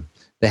happens to them?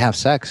 They have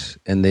sex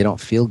and they don't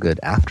feel good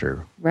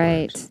after.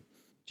 Right.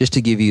 Just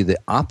to give you the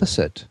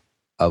opposite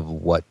of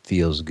what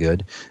feels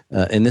good,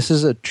 and this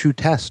is a true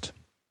test.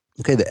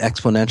 Okay, the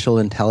exponential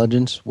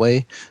intelligence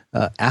way,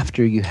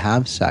 after you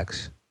have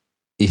sex,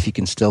 if you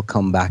can still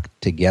come back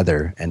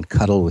together and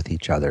cuddle with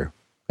each other,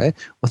 okay,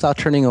 without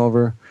turning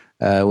over,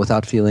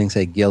 without feeling,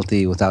 say,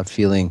 guilty, without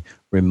feeling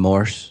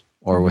remorse,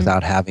 or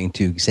without having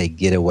to, say,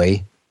 get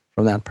away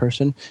from that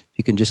person,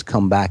 you can just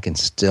come back and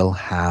still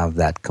have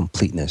that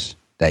completeness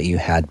that you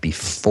had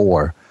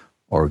before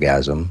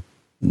orgasm.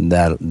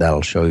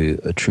 That'll show you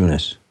a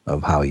trueness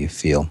of how you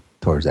feel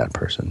towards that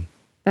person.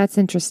 That's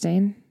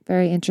interesting.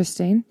 Very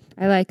interesting.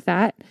 I like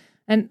that.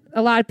 And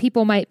a lot of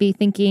people might be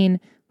thinking,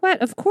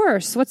 what? Of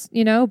course.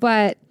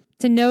 But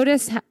to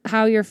notice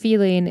how you're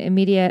feeling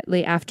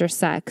immediately after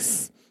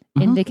sex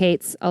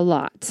indicates a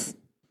lot.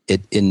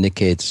 It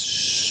indicates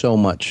so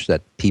much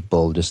that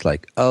people just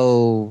like,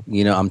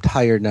 I'm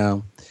tired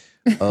now.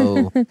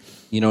 Oh,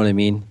 you know what I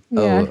mean?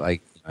 Yeah. Oh,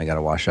 I got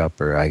to wash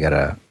up, or I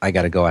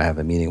gotta go. I have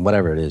a meeting,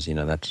 whatever it is,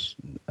 that's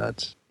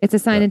it's a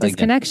sign of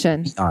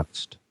disconnection. Be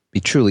honest, be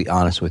truly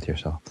honest with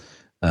yourself.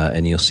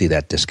 And you'll see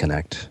that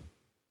disconnect.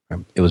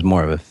 It was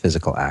more of a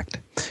physical act.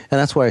 And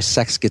that's why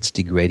sex gets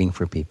degrading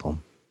for people.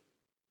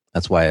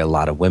 That's why a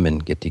lot of women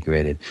get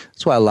degraded.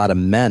 That's why a lot of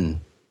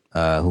men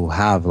who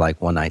have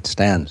like one-night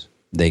stands,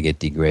 they get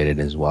degraded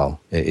as well.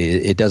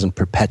 It doesn't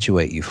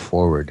perpetuate you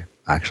forward,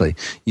 actually.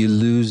 You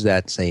lose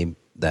that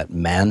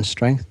man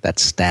strength, that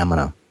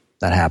stamina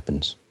that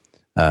happens,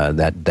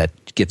 that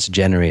gets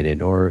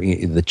generated, or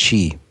the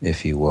chi,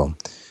 if you will,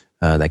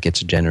 that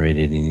gets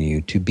generated in you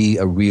to be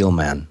a real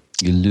man.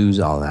 You lose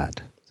all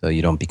that. So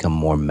you don't become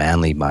more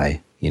manly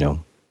by,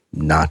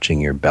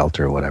 notching your belt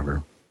or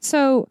whatever.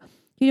 So,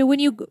 when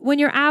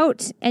you're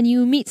out and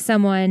you meet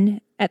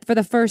someone for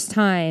the first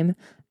time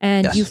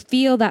and you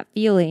feel that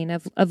feeling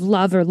of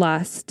love or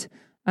lust,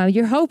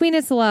 you're hoping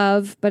it's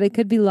love, but it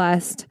could be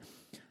lust.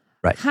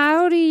 Right.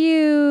 How do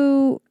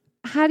you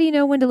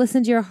know when to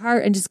listen to your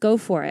heart and just go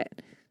for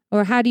it?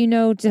 Or how do you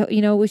know,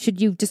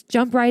 should you just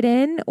jump right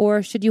in,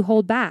 or should you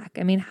hold back?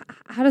 I mean,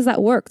 how does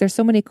that work? There's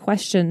so many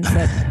questions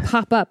that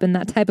pop up in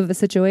that type of a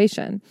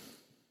situation.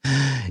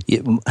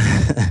 Yeah,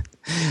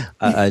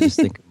 I just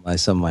think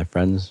some of my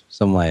friends,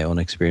 some of my own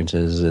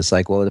experiences, it's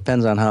like, well, it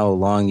depends on how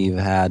long you've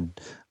had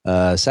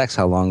sex,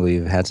 how long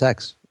you've had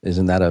sex.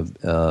 Isn't that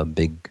a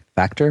big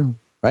factor,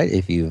 right?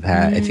 If you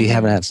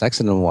haven't had sex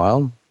in a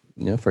while,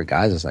 for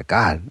guys, it's like,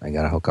 God, I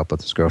got to hook up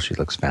with this girl. She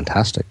looks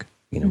fantastic,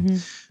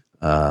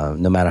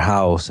 no matter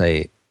how,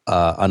 say,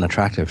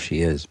 unattractive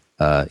she is,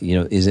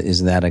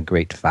 isn't that a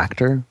great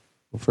factor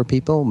for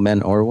people,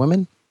 men or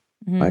women?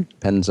 Right?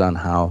 Depends on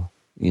how,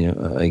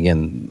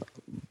 again,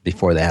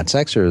 before they had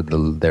sex or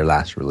their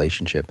last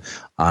relationship,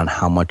 on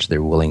how much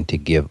they're willing to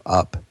give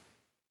up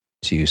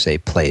to, say,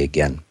 play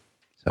again.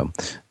 So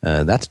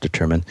that's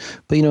determined.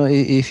 But,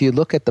 if you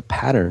look at the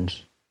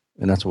patterns,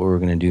 and that's what we're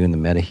going to do in the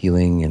meta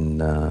healing and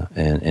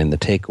the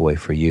takeaway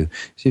for you.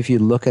 So if you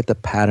look at the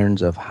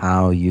patterns of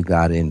how you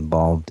got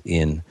involved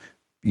in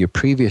your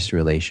previous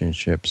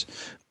relationships,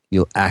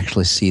 you'll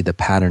actually see the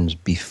patterns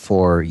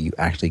before you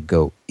actually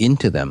go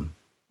into them.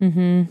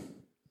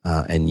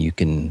 And you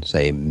can,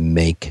 say,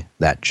 make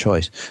that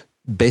choice.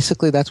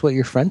 Basically, that's what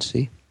your friends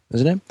see,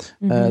 isn't it?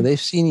 They've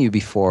seen you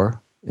before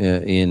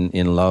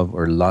in love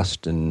or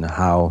lust and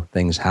how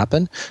things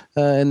happen,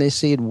 and they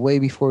see it way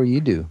before you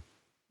do.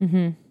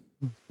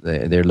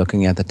 They're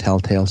looking at the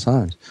telltale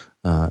signs.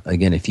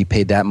 Again, if you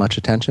paid that much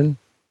attention,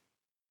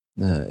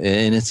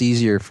 and it's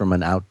easier from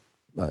a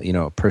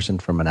person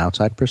from an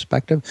outside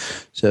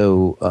perspective.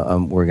 So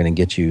we're going to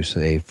get you,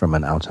 say, from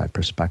an outside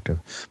perspective.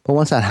 But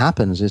once that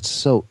happens, it's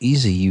so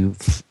easy.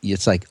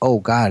 It's like, oh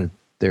God,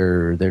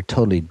 they're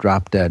totally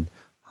drop dead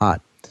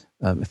hot.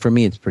 For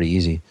me, it's pretty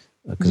easy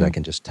because I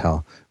can just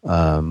tell.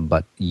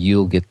 But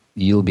you'll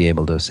you'll be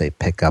able to say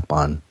pick up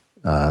on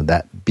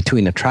that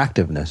between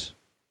attractiveness,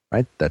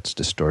 right? That's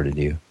distorted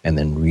you, and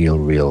then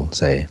real,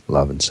 say,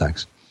 love and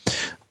sex.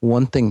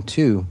 One thing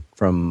too,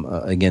 from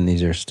again,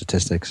 these are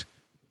statistics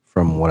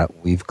from what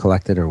we've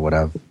collected or what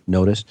I've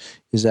noticed,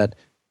 is that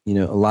a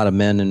lot of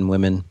men and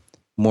women,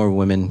 more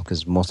women,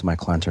 because most of my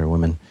clients are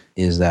women,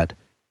 is that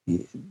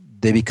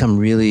they become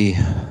really,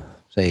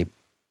 say,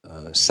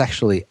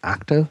 sexually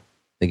active.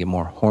 They get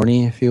more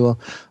horny, if you will.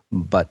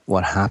 But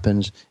what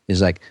happens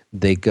is like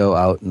they go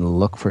out and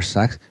look for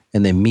sex,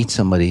 and they meet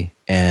somebody,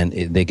 and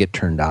they get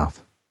turned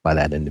off by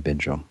that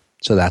individual.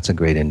 So that's a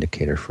great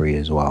indicator for you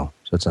as well.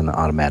 So it's an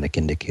automatic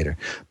indicator,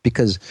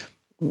 because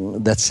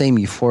that same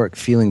euphoric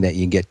feeling that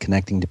you get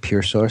connecting to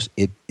pure source,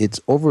 it's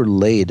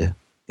overlaid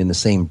in the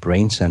same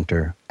brain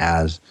center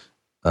as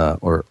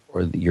or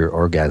your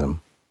orgasm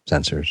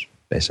sensors,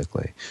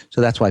 basically.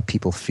 So that's why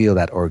people feel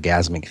that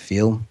orgasmic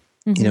feel.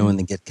 When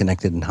they get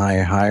connected and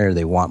higher,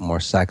 they want more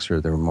sex,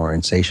 or they're more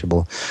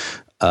insatiable.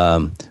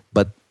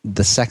 But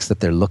the sex that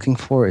they're looking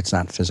for, it's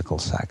not physical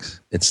sex.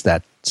 It's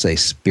that, say,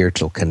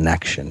 spiritual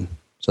connection.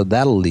 So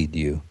that'll lead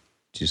you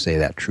to, say,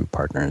 that true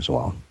partner as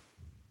well.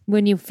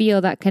 When you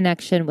feel that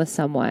connection with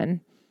someone.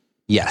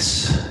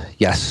 Yes.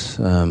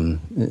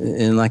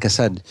 And like I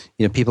said,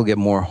 people get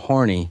more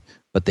horny,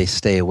 but they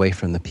stay away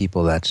from the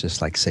people that's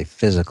just like, say,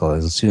 physical.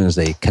 As soon as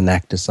they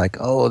connect, it's like,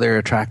 oh, they're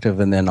attractive.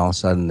 And then all of a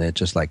sudden it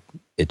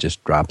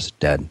just drops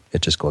dead.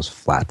 It just goes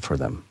flat for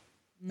them.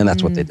 And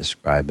that's what they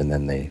describe. And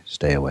then they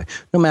stay away,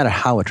 no matter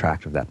how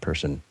attractive that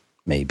person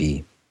may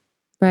be.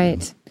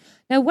 Right.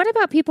 Now, what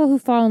about people who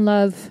fall in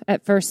love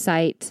at first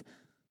sight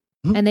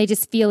and they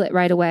just feel it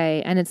right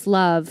away and it's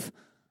love?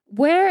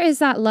 Where is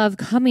that love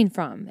coming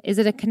from? Is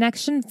it a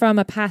connection from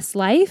a past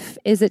life?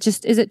 Is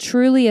it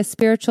truly a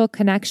spiritual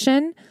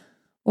connection?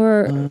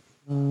 Or,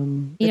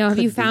 have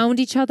you found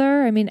each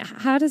other? I mean,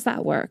 how does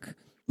that work?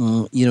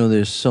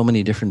 There's so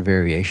many different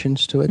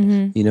variations to it.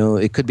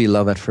 It could be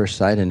love at first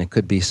sight, and it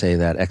could be, say,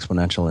 that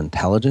exponential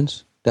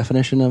intelligence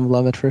definition of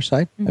love at first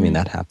sight. I mean,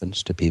 that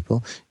happens to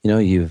people.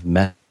 You've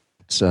met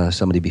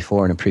somebody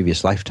before in a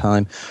previous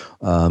lifetime.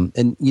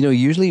 And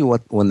usually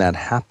when that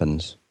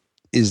happens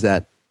is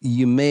that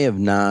you may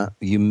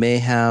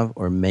have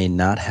or may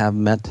not have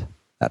met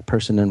that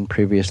person in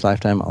previous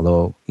lifetime.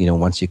 Although,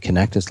 once you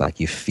connect, it's like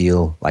you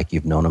feel like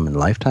you've known them in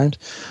lifetimes.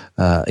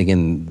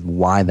 Again,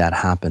 why that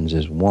happens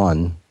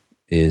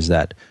is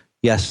that,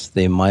 yes,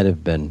 they might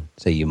have been,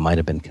 say, you might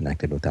have been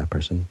connected with that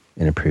person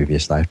in a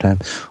previous lifetime.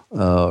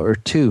 Or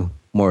two,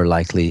 more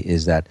likely,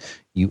 is that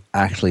you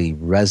actually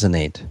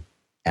resonate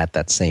at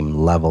that same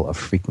level of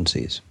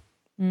frequencies.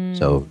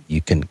 So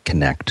you can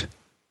connect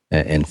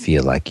and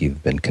feel like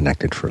you've been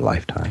connected for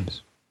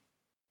lifetimes.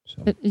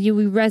 So you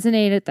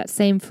resonate at that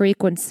same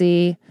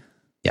frequency.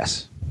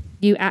 Yes.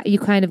 You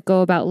kind of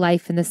go about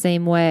life in the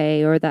same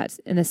way, or that's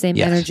in the same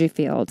energy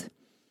field.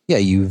 Yeah,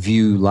 you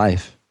view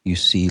life. You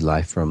see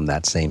life from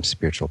that same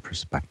spiritual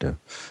perspective.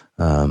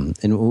 And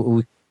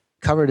we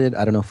covered it.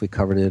 I don't know if we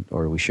covered it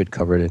or we should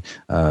cover it,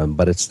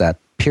 but it's that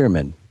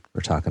pyramid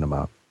we're talking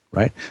about,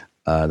 right?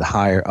 The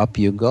higher up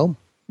you go,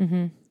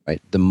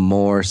 right, the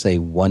more, say,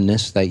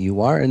 oneness that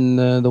you are, and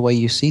the way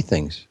you see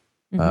things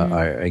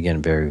are,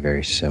 again, very,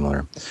 very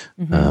similar.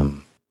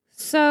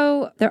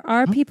 So there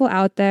are people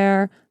out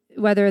there,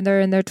 whether they're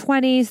in their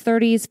 20s,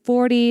 30s,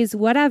 40s,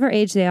 whatever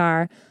age they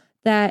are,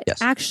 that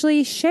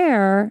actually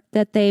share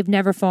that they've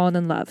never fallen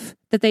in love,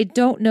 that they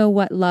don't know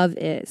what love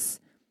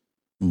is.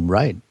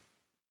 Right.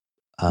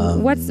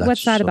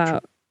 What's that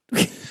about?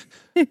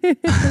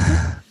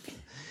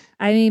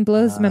 I mean,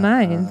 blows my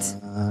mind.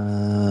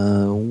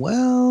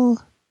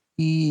 Well,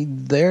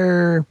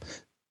 there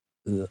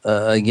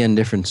again,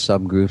 different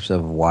subgroups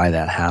of why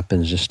that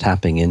happens. Just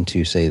tapping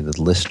into, say,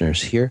 the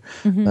listeners here,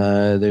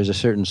 there's a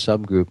certain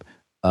subgroup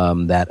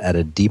that at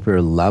a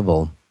deeper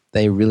level,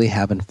 they really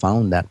haven't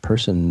found that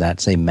person that,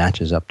 say,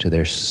 matches up to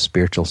their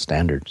spiritual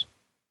standards.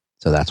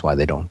 So that's why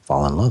they don't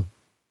fall in love.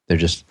 They're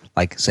just,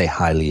 like, say,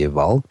 highly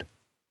evolved,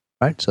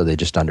 right? So they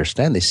just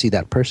understand. They see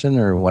that person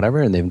or whatever,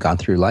 and they've gone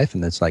through life,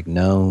 and it's like,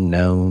 no.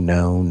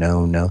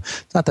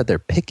 It's not that they're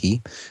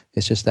picky.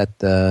 It's just that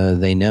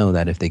they know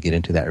that if they get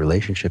into that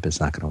relationship, it's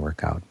not going to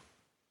work out.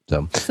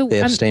 So they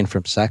abstain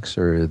from sex,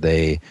 or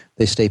they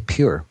stay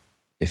pure,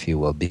 if you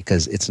will,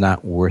 because it's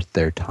not worth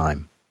their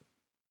time.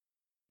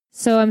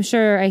 So I'm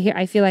sure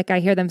I feel like I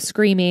hear them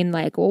screaming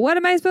like, well, what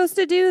am I supposed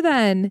to do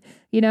then?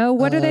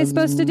 What are they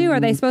supposed to do? Are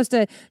they supposed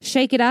to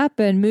shake it up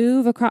and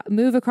move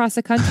across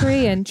the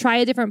country and try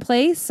a different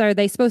place? Are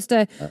they supposed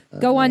to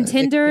go on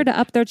Tinder to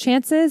up their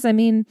chances? I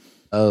mean...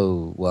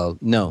 Oh, well,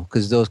 no,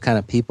 because those kind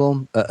of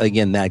people,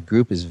 again, that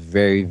group is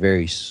very,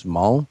 very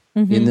small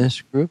in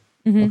this group.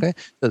 Okay.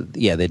 So,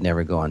 yeah, they'd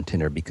never go on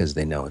Tinder because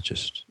they know it's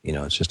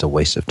just a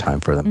waste of time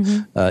for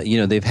them.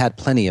 They've had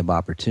plenty of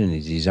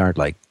opportunities. These aren't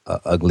like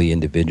ugly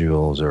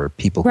individuals or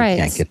people who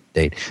can't get a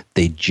date.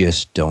 They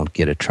just don't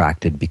get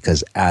attracted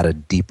because at a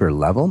deeper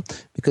level,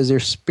 because their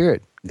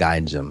spirit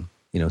guides them,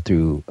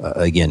 through,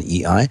 again,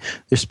 EI,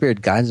 their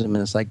spirit guides them,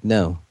 and it's like,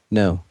 no.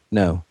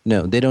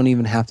 They don't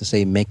even have to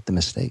say, make the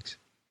mistakes.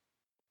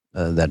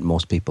 that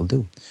most people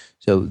do.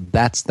 So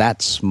that's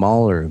that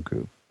smaller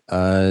group.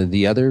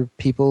 The other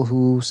people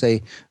who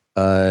say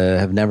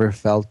have never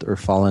felt or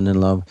fallen in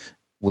love,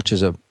 which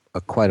is a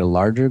quite a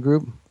larger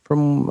group,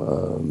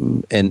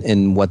 from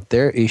and what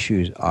their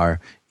issues are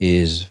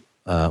is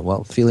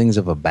feelings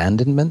of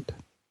abandonment.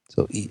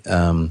 So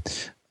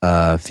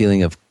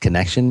feeling of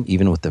connection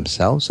even with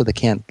themselves, so they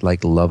can't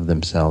like love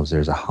themselves.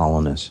 There's a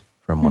hollowness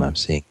from what I'm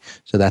seeing.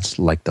 So that's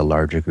like the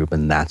larger group,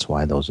 and that's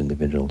why those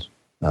individuals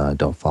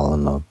don't fall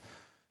in love.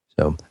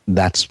 So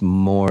that's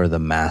more the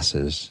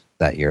masses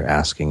that you're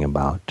asking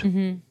about.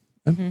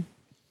 Mm-hmm. Mm-hmm.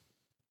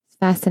 It's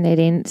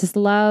fascinating. Just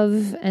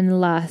love and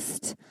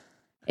lust.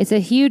 It's a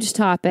huge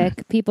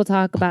topic. People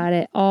talk about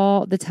it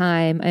all the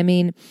time. I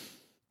mean,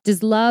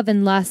 does love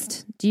and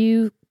lust, do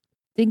you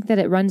think that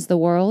it runs the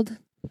world?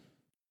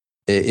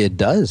 It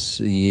does.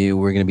 We're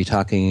going to be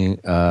talking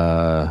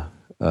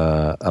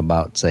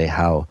about, say,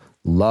 how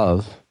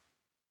love,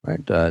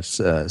 right,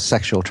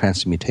 sexual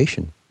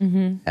transmutation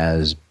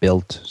has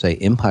built, say,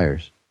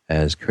 empires,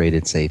 has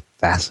created, say,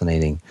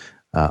 fascinating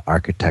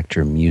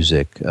architecture,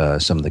 music,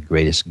 some of the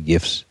greatest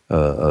gifts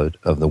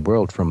of the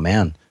world from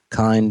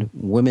mankind,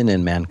 women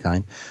and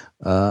mankind,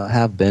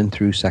 have been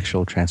through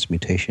sexual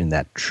transmutation,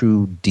 that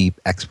true, deep,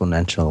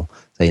 exponential,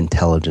 say,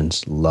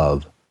 intelligence,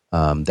 love,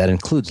 that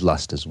includes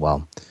lust as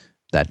well,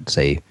 that,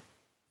 say,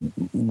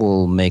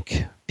 will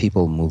make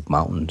people move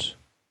mountains,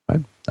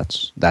 right?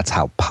 That's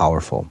how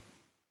powerful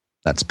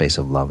that space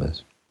of love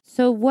is.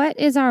 So what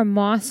is our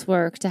Moss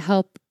work to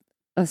help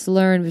us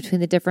learn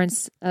between the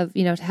difference of,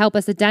 to help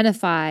us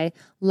identify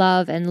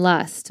love and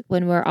lust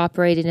when we're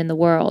operating in the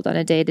world on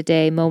a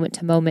day-to-day,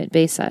 moment-to-moment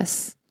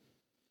basis?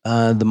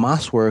 The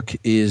Moss work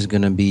is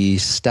going to be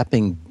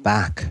stepping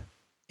back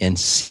and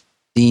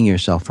seeing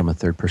yourself from a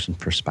third-person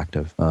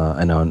perspective.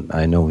 I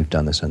know we've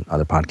done this in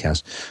other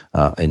podcasts,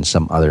 in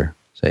some other,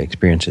 say,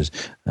 experiences.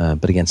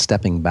 But again,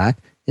 stepping back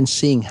and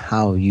seeing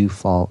how you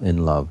fall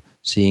in love,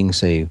 seeing,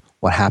 say,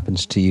 what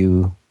happens to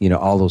you,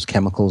 all those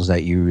chemicals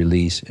that you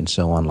release and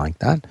so on like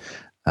that,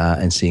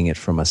 and seeing it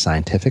from a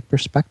scientific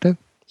perspective.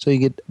 So you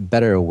get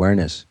better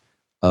awareness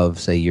of,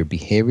 say, your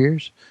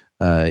behaviors.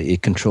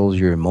 It controls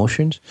your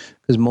emotions,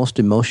 because most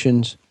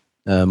emotions,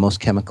 most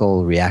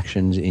chemical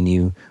reactions in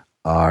you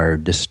are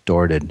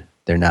distorted.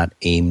 They're not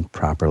aimed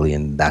properly,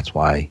 and that's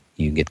why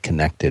you get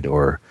connected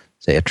or,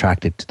 say,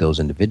 attracted to those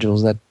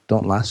individuals that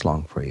don't last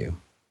long for you.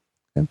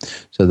 Okay?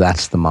 So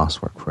that's the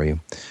Moss work for you.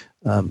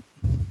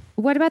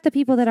 What about the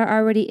people that are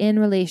already in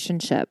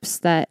relationships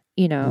that,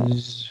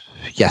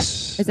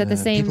 Yes. Is that the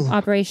same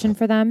operation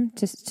for them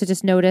to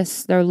just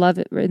notice their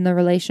love in the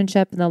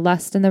relationship and the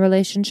lust in the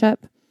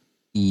relationship?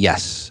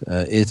 Yes.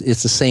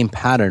 It's the same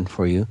pattern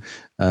for you,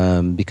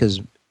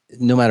 because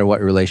no matter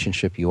what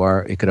relationship you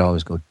are, it could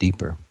always go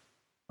deeper,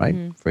 right?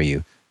 Mm-hmm. For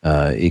you.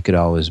 It could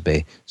always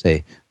be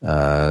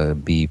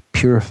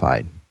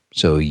purified,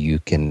 so you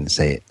can,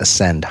 say,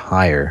 ascend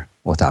higher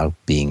without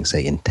being,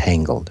 say,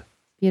 entangled.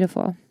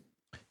 Beautiful.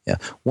 Yeah.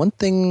 One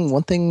thing.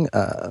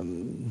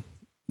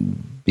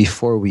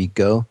 Before we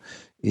go,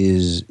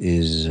 is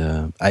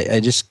I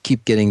just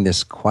keep getting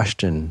this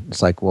question.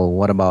 It's like, well,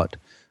 what about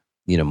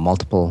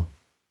multiple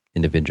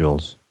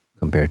individuals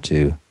compared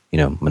to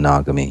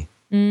monogamy?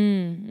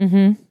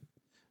 Mm-hmm.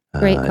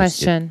 Great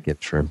question.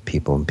 Get from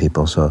people and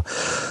people. So,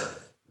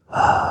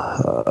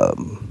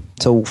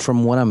 so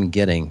from what I'm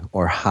getting,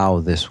 or how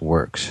this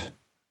works,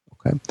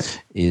 okay,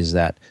 is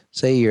that,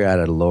 say, you're at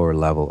a lower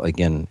level.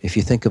 Again, if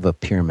you think of a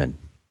pyramid,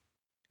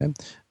 okay,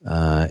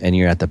 and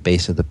you're at the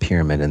base of the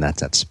pyramid, and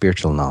that's that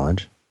spiritual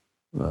knowledge.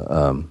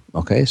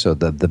 Okay, so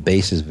the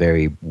base is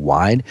very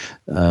wide,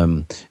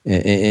 and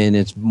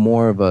it's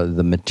more of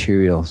the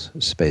material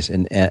space,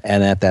 and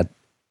at that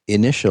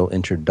initial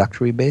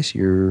introductory base,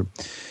 you're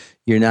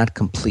not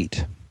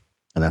complete,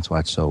 and that's why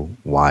it's so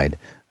wide.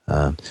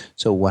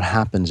 So what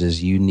happens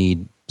is you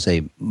need,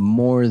 say,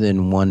 more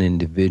than one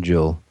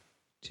individual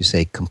to,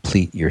 say,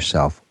 complete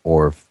yourself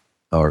or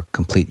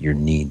complete your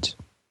needs.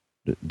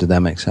 Did that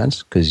make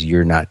sense? Because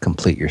you're not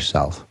complete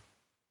yourself.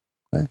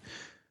 Okay?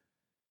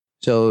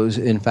 So,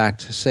 in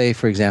fact, say,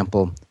 for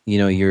example,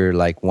 you're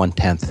like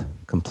 1/10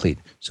 complete.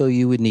 So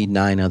you would need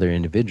 9 other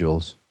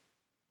individuals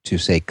to,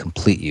 say,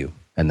 complete you,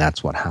 and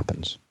that's what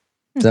happens.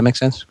 Does that make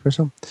sense,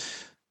 Crystal?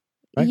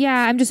 Right?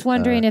 Yeah, I'm just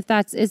wondering if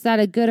is that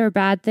a good or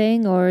bad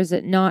thing, or is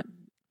it not?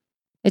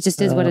 It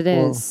just is what it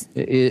is.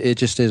 It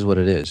just is what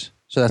it is.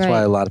 So that's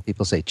why a lot of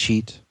people say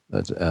cheat,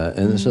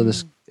 and so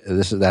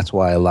that's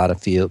why a lot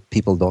of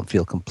people don't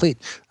feel complete.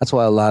 That's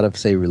why a lot of,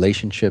 say,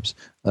 relationships,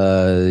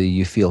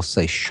 you feel,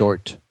 say,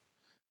 short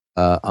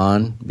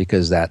on,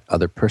 because that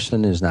other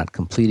person is not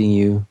completing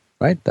you.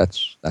 Right?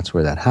 That's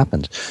where that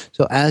happens.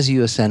 So as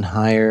you ascend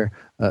higher,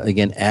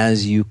 again,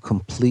 as you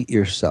complete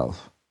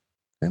yourself,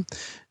 okay,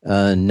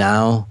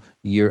 now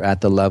you're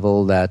at the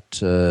level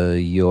that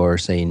you're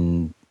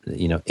saying,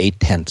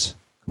 8/10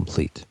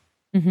 complete.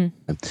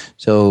 Mm-hmm.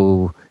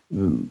 So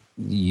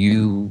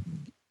you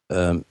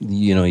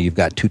you've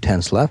got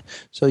 2/10 left,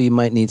 so you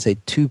might need, say,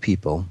 two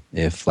people.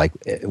 If like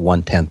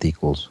 1/10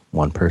 equals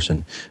one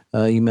person,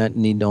 you might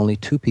need only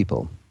two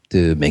people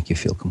to make you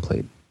feel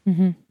complete,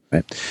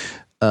 right?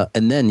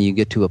 And then you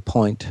get to a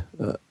point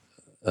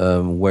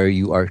where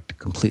you are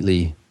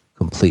completely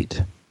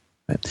complete.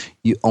 Right?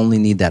 You only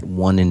need that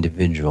one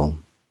individual.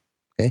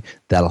 Okay,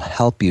 that'll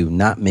help you,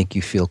 not make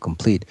you feel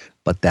complete,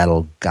 but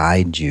that'll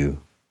guide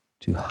you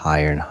to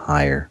higher and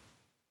higher.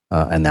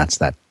 And that's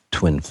that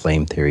twin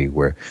flame theory,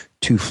 where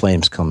two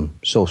flames come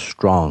so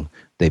strong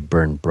they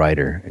burn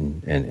brighter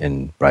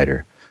and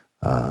brighter,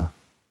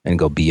 and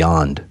go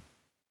beyond,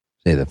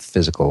 say, the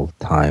physical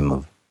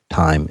time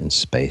and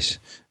space.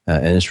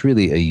 And it's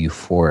really a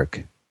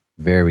euphoric,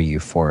 very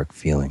euphoric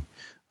feeling.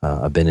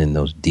 I've been in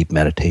those deep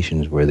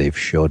meditations where they've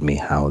showed me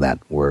how that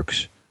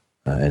works,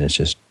 and it's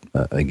just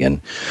again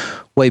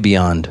way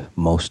beyond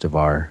most of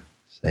our,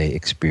 say,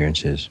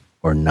 experiences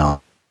or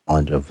knowledge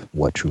of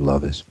what true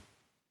love is.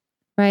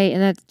 Right.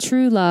 And that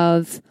true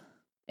love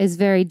is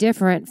very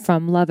different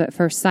from love at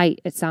first sight,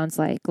 it sounds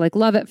like. Like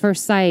love at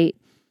first sight,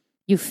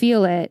 you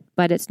feel it,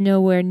 but it's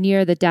nowhere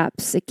near the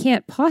depths. It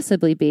can't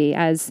possibly be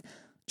as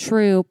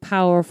true,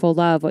 powerful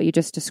love, what you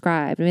just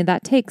described. I mean,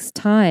 that takes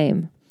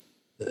time.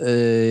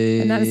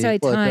 And not necessarily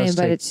time,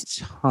 but it's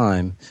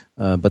time.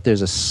 But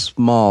there's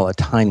a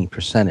tiny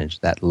percentage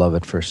that love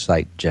at first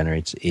sight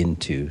generates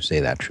into,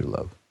 say, that true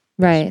love.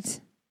 Right.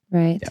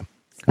 Right. Yeah.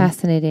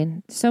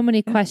 Fascinating. So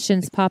many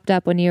questions popped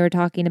up when you were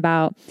talking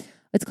about,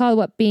 it's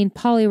called being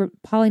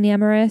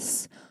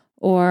polyamorous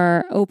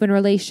or open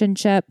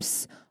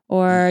relationships,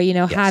 or,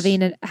 yes,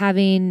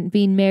 having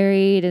being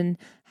married and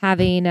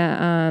having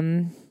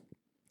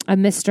a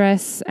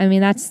mistress. I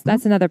mean, that's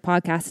another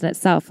podcast in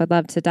itself. I'd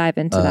love to dive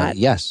into that.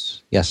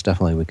 Yes,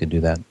 definitely. We could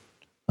do that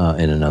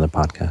in another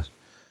podcast.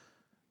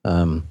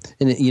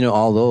 And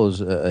all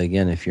those,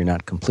 again, if you're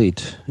not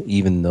complete,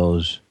 even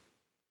those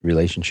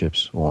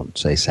relationships won't,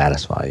 say,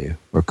 satisfy you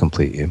or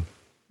complete you.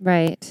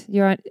 Right.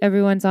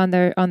 Everyone's on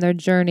their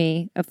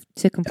journey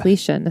to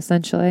completion,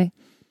 essentially.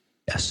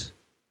 Yes.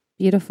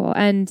 Beautiful.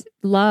 And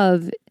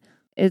love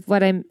is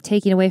what I'm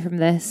taking away from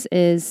this,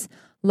 is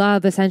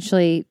love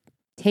essentially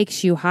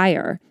takes you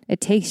higher.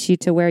 It takes you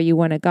to where you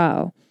want to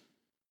go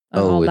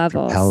on all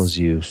levels. It propels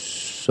you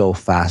so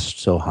fast,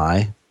 so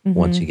high,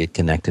 once you get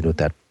connected with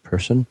that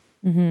person.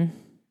 And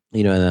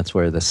that's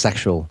where the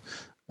sexual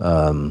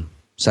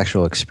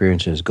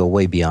experiences go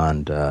way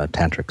beyond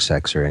tantric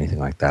sex or anything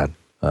like that.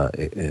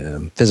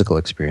 Physical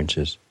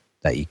experiences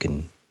that you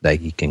can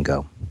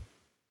go.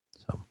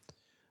 So,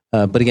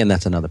 but again,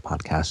 that's another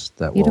podcast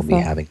that Beautiful. We'll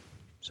be having.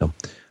 So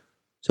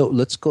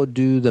let's go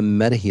do the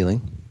meta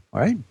healing. All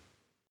right.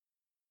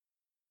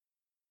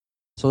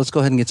 So let's go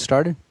ahead and get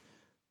started.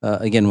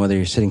 Again, whether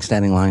you're sitting,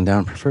 standing, lying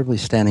down, preferably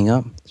standing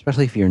up,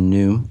 especially if you're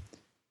new.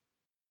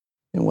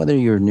 And whether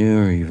you're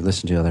new or you've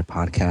listened to other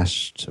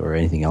podcasts or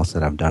anything else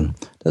that I've done,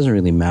 doesn't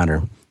really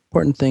matter.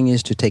 Important thing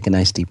is to take a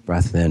nice deep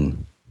breath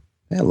in.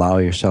 Allow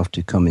yourself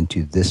to come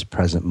into this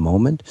present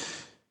moment,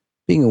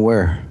 being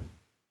aware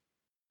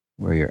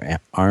where your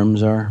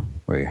arms are,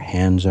 where your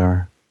hands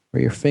are,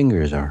 where your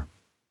fingers are.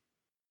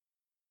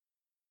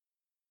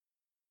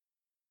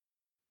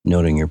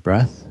 Noting your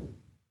breath.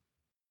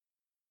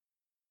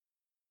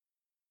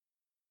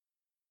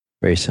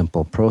 Very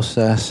simple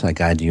process. I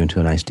guide you into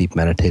a nice deep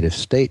meditative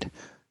state.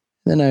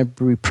 Then I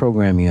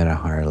reprogram you at a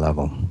higher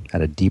level, at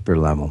a deeper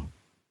level.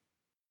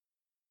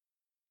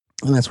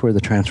 And that's where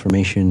the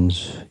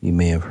transformations you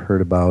may have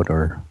heard about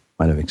or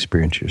might have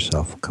experienced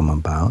yourself come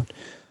about.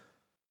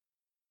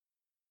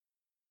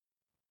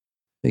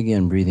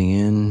 Again, breathing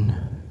in,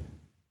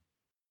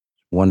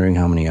 wondering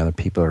how many other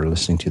people are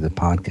listening to the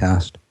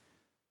podcast.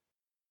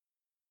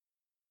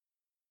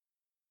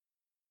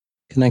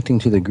 Connecting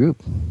to the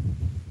group.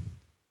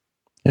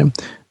 Yeah.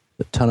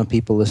 A ton of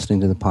people listening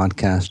to the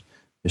podcast.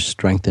 There's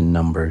strength in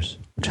numbers,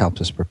 which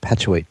helps us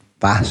perpetuate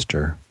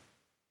faster.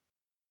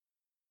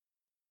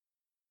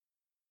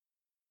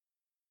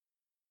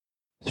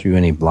 Through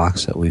any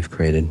blocks that we've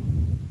created,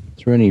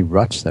 through any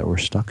ruts that we're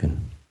stuck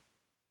in.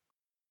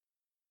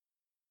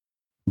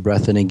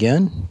 Breath in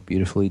again,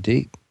 beautifully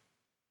deep.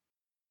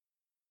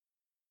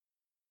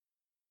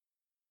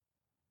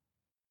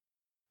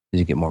 As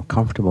you get more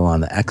comfortable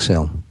on the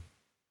exhale,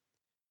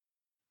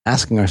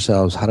 asking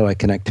ourselves, how do I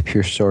connect to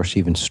pure source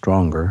even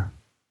stronger?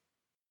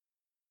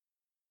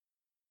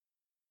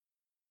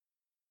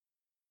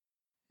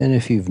 And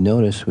if you've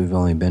noticed, we've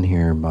only been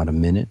here about a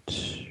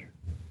minute,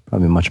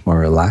 probably much more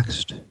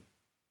relaxed.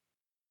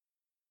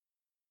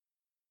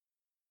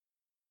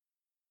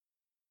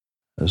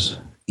 It was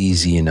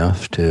easy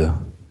enough to,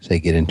 say,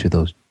 get into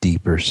those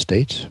deeper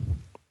states,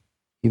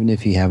 even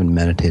if you haven't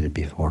meditated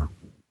before.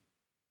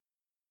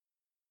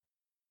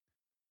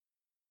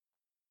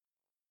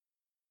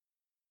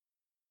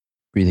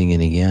 Breathing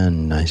in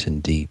again, nice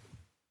and deep.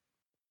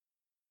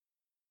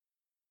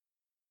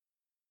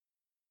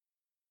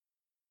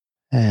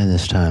 And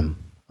this time,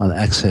 on the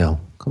exhale,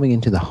 coming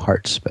into the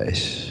heart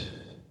space.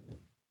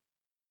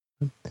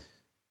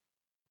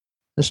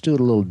 Let's do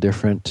it a little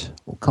different.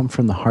 We'll come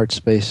from the heart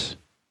space,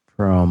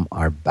 from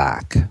our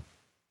back.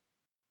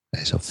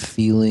 Okay, so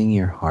feeling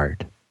your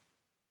heart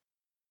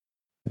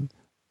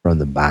from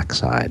the back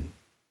side.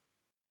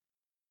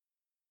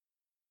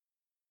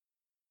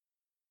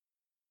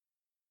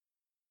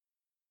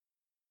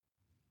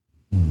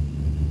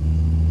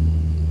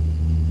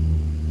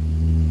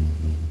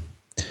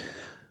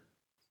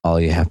 All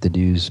you have to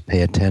do is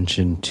pay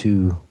attention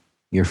to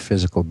your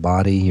physical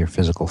body, your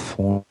physical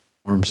form,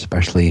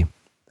 especially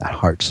that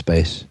heart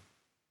space.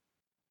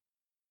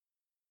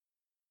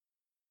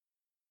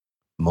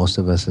 Most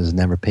of us has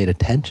never paid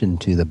attention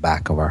to the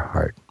back of our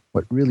heart,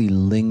 what really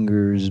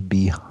lingers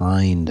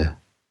behind,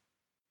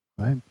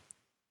 right?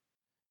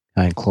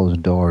 Behind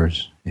closed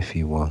doors, if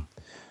you will.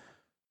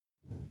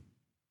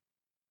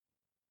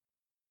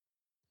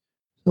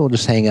 So we'll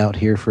just hang out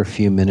here for a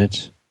few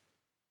minutes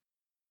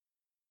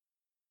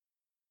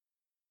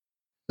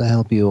to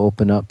help you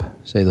open up,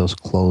 say, those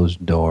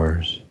closed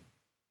doors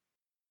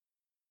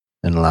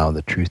and allow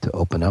the truth to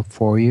open up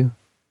for you.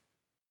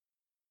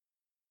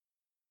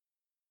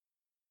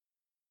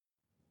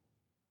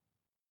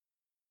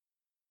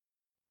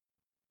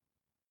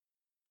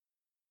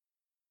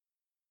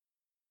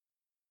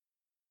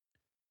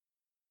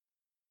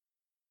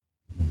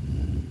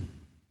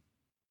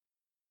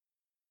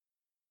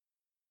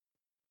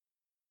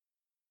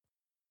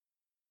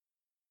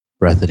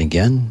 Breath in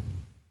again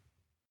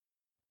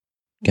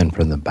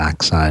from the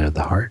back side of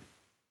the heart.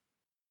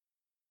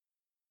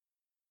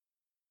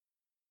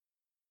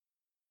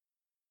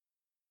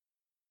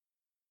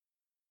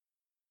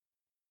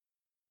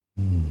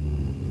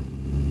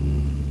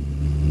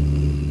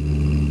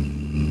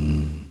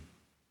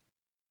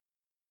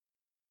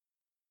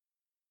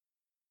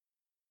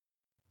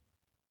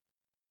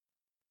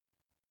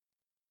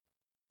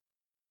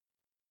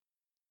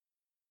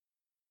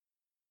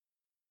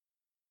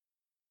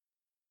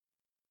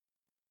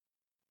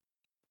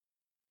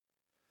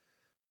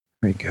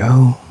 There we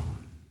go.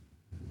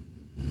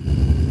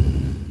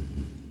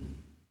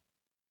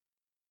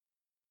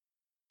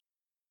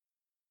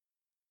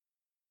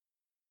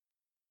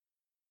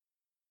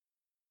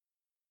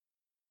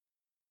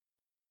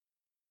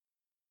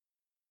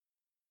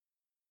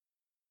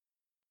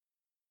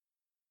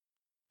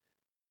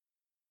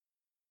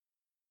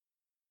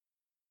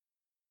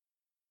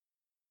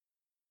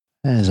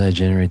 As I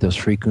generate those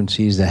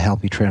frequencies that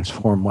help you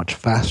transform much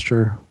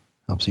faster,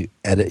 helps you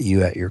edit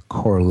you at your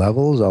core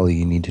levels, all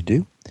you need to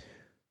do.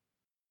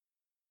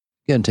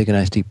 Again, take a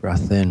nice deep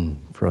breath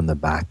in from the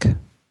back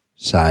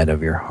side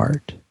of your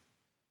heart.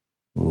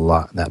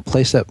 That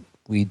place that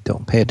we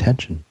don't pay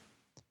attention.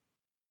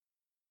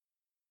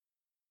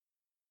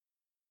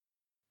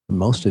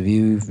 Most of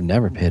you've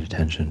never paid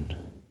attention.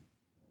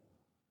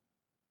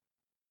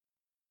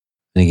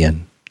 And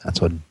again, that's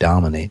what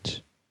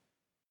dominates.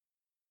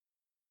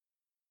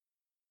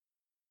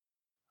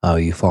 How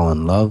you fall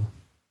in love,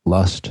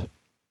 lust,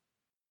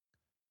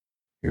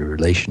 your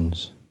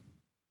relations.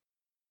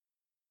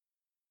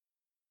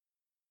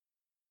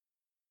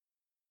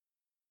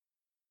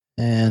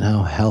 And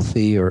how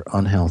healthy or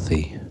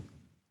unhealthy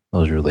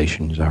those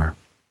relations are.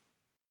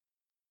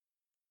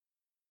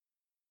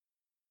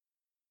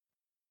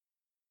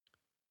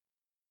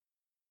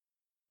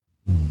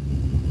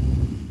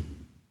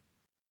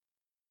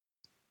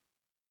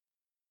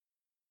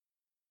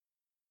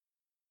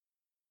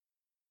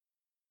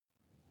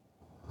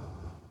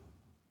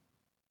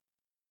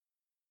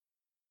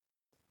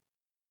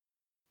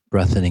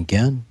 Breath in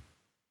again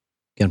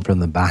from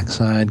the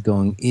backside,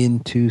 going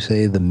into,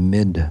 say, the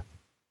mid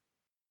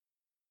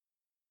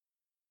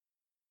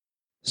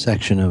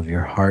section of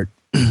your heart,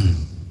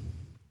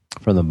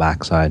 from the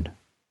backside,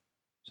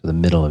 so the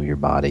middle of your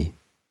body,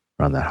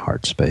 around that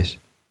heart space.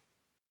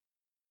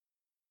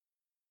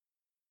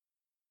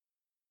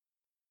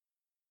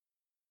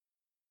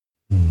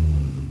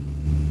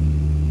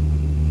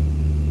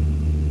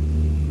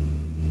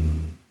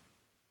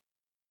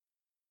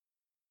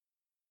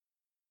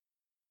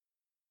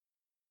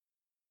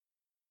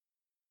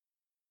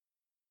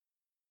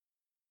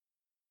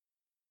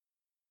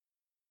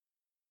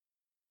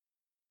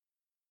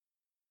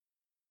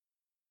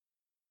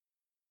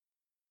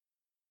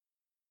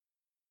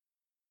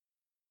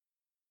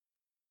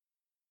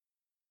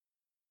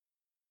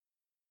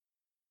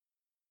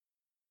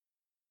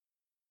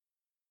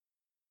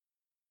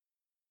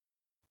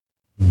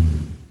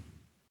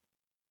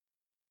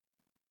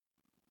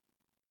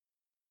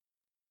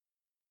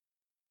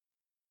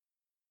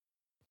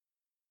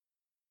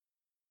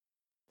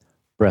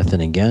 Breath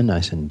in again,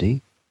 nice and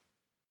deep.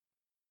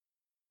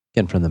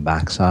 Again from the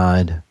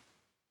backside,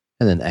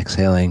 and then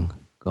exhaling,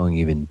 going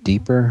even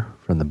deeper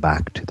from the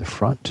back to the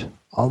front,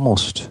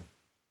 almost to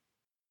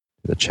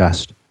the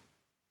chest.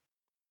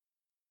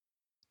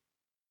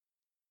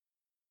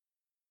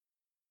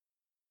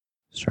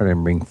 Starting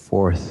to bring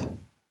forth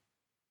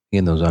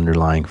in those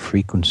underlying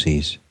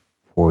frequencies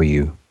for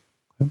you.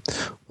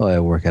 Well, I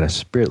work at a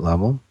spirit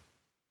level.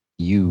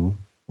 You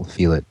will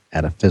feel it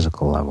at a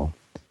physical level.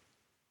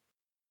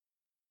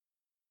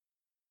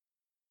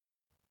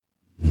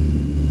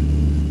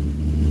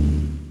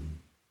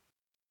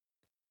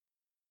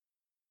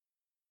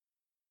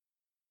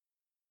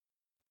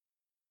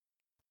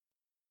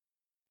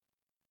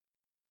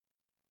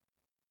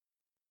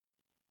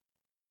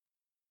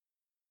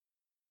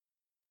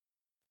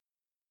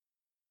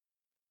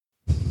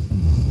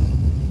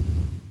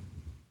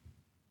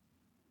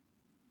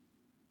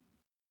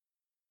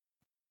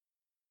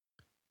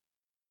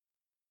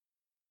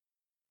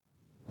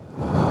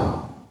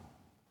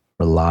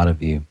 for a lot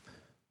of you.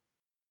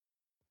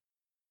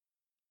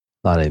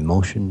 A lot of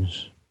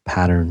emotions,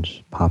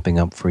 patterns popping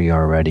up for you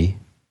already.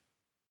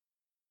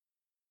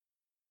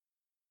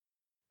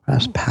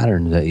 Perhaps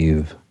patterns that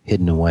you've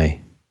hidden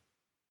away.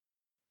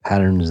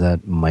 Patterns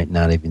that might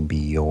not even be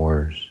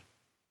yours.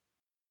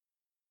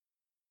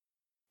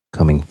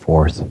 Coming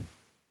forth.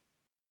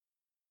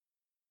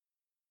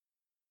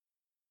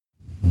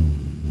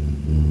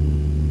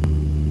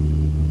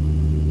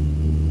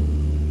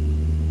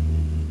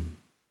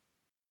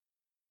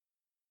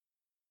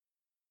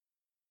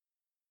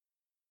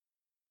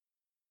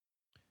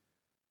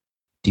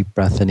 Deep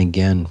breath in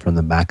again from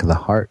the back of the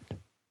heart.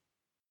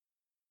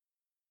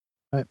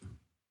 Right.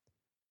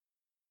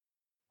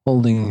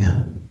 Holding,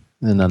 and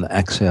then on the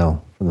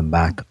exhale from the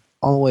back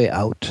all the way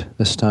out,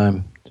 this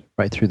time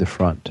right through the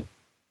front.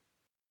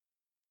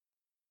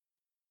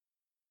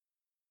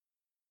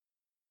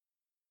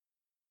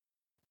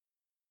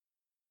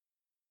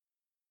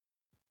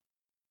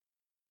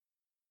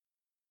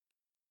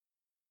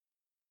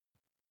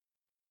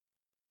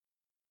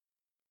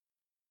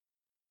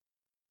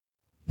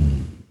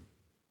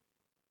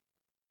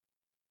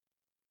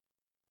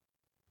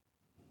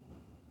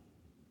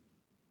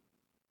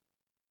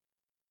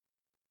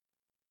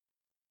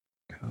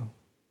 Go.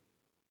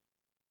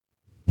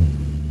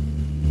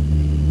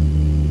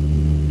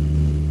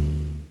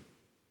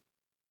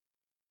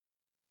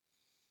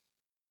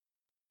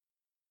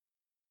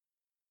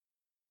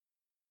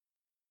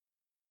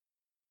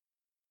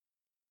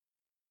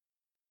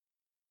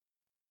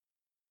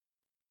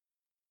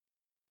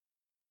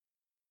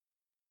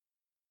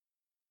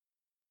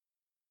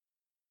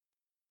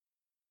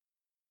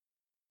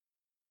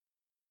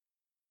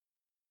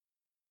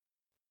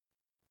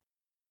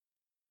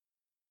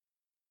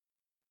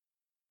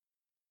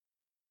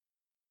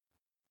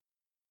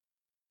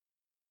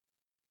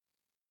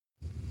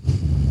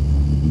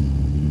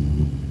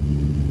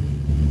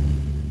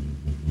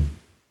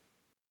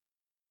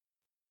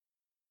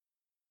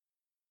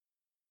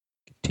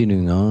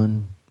 Continuing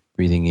on,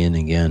 breathing in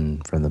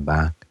again from the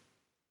back.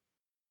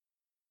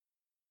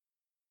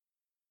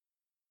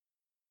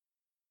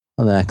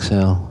 On the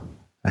exhale,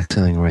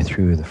 exhaling right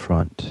through the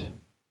front.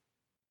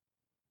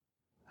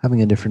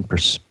 Having a different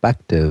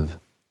perspective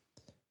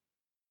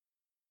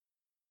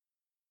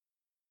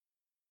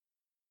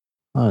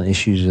on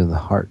issues of the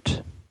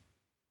heart.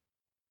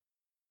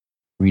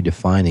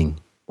 Redefining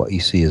what you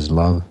see as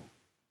love.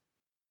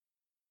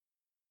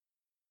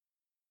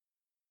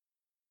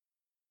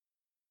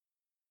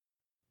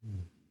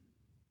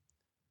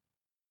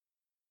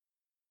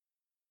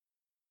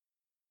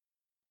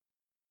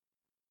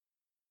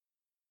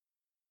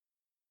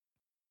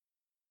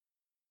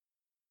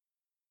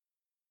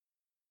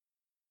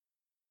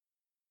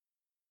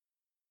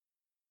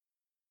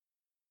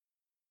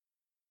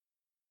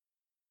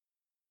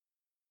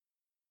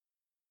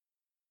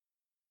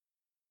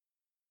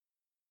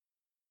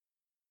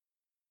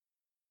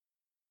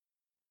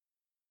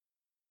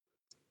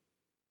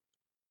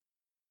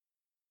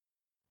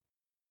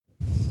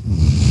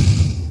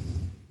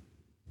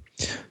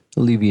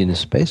 I'll leave you in this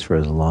space for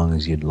as long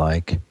as you'd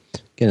like.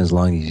 Again, as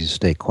long as you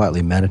stay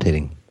quietly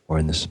meditating or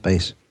in this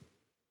space.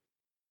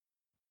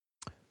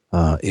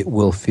 It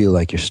will feel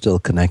like you're still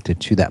connected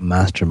to that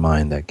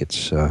mastermind that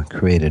gets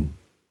created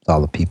with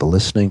all the people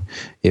listening.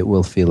 It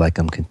will feel like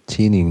I'm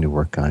continuing to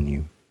work on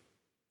you.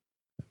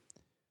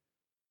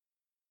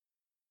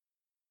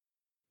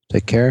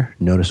 Take care.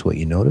 Notice what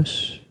you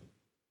notice.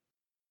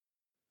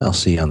 I'll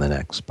see you on the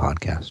next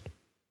podcast.